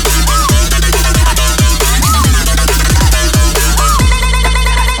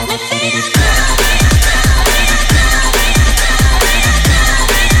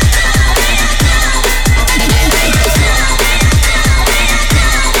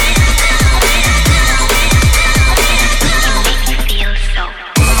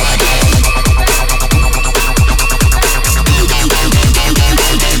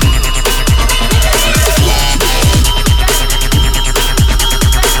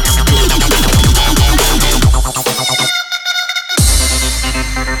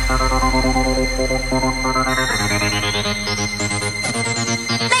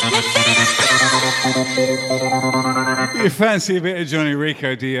 You fancy a bit of Johnny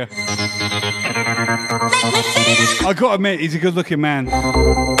Rico, do you? I gotta admit, he's a good looking man.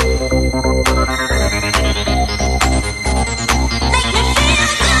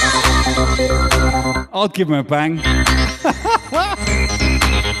 I'll give him a bang.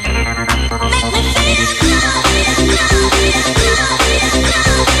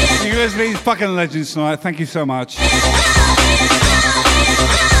 You guys have been fucking legends tonight. Thank you so much.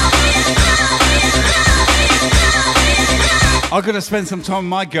 I've got to spend some time with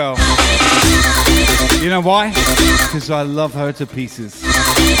my girl. You know why? Because I love her to pieces.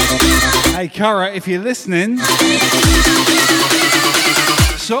 Hey, Cara, if you're listening,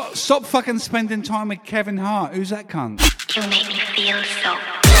 stop fucking spending time with Kevin Hart. Who's that cunt? You make me feel so.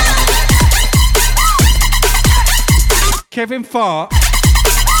 Kevin Fart.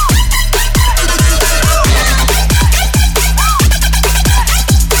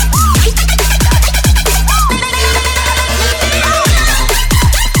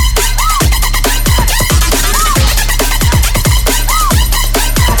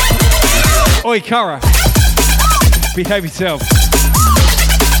 Oi, Cara. Behave yourself. Come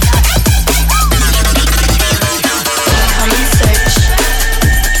and search.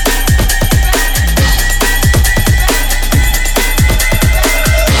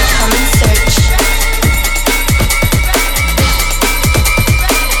 Come and search.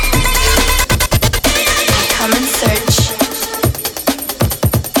 Come and search.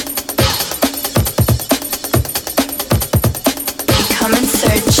 Come and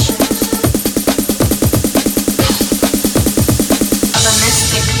search.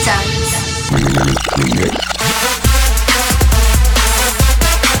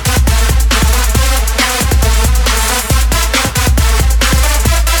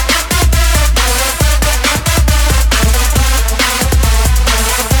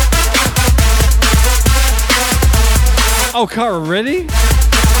 Oh, Cara, really?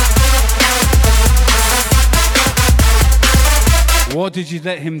 What did you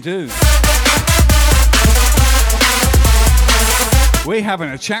let him do? We're having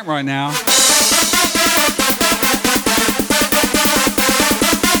a chat right now.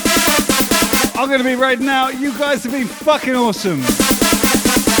 I'm going to be raiding out. You guys have been fucking awesome.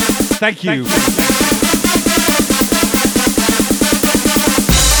 Thank you.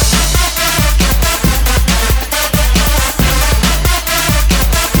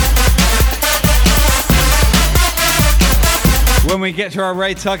 When we get to our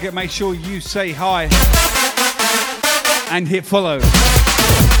raid target, make sure you say hi and hit follow.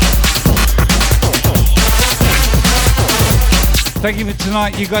 Thank you for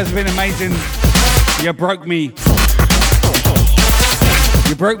tonight. You guys have been amazing. You broke me.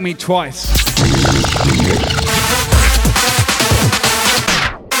 You broke me twice.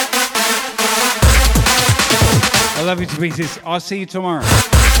 I love you to pieces. I'll see you tomorrow.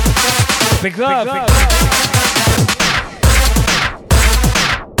 Big love. Big love.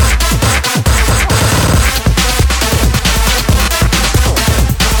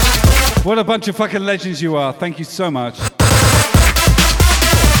 What a bunch of fucking legends you are. Thank you so much.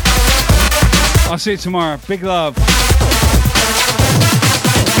 I'll see you tomorrow. Big love.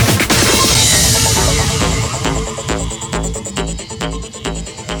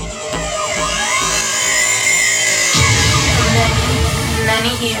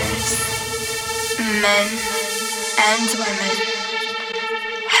 Many years, men and women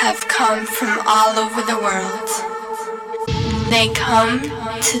have come from all over the world. They come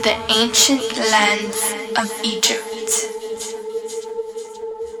to the ancient lands of Egypt.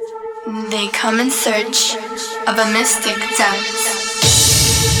 They come in search of a mystic dance.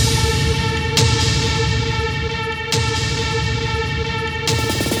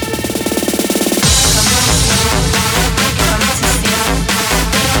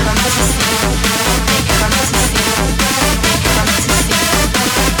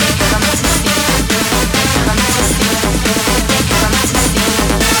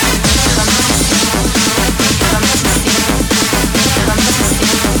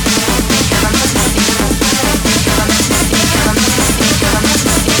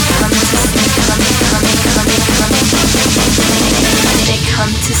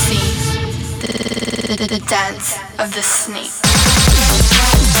 The dance of the snake.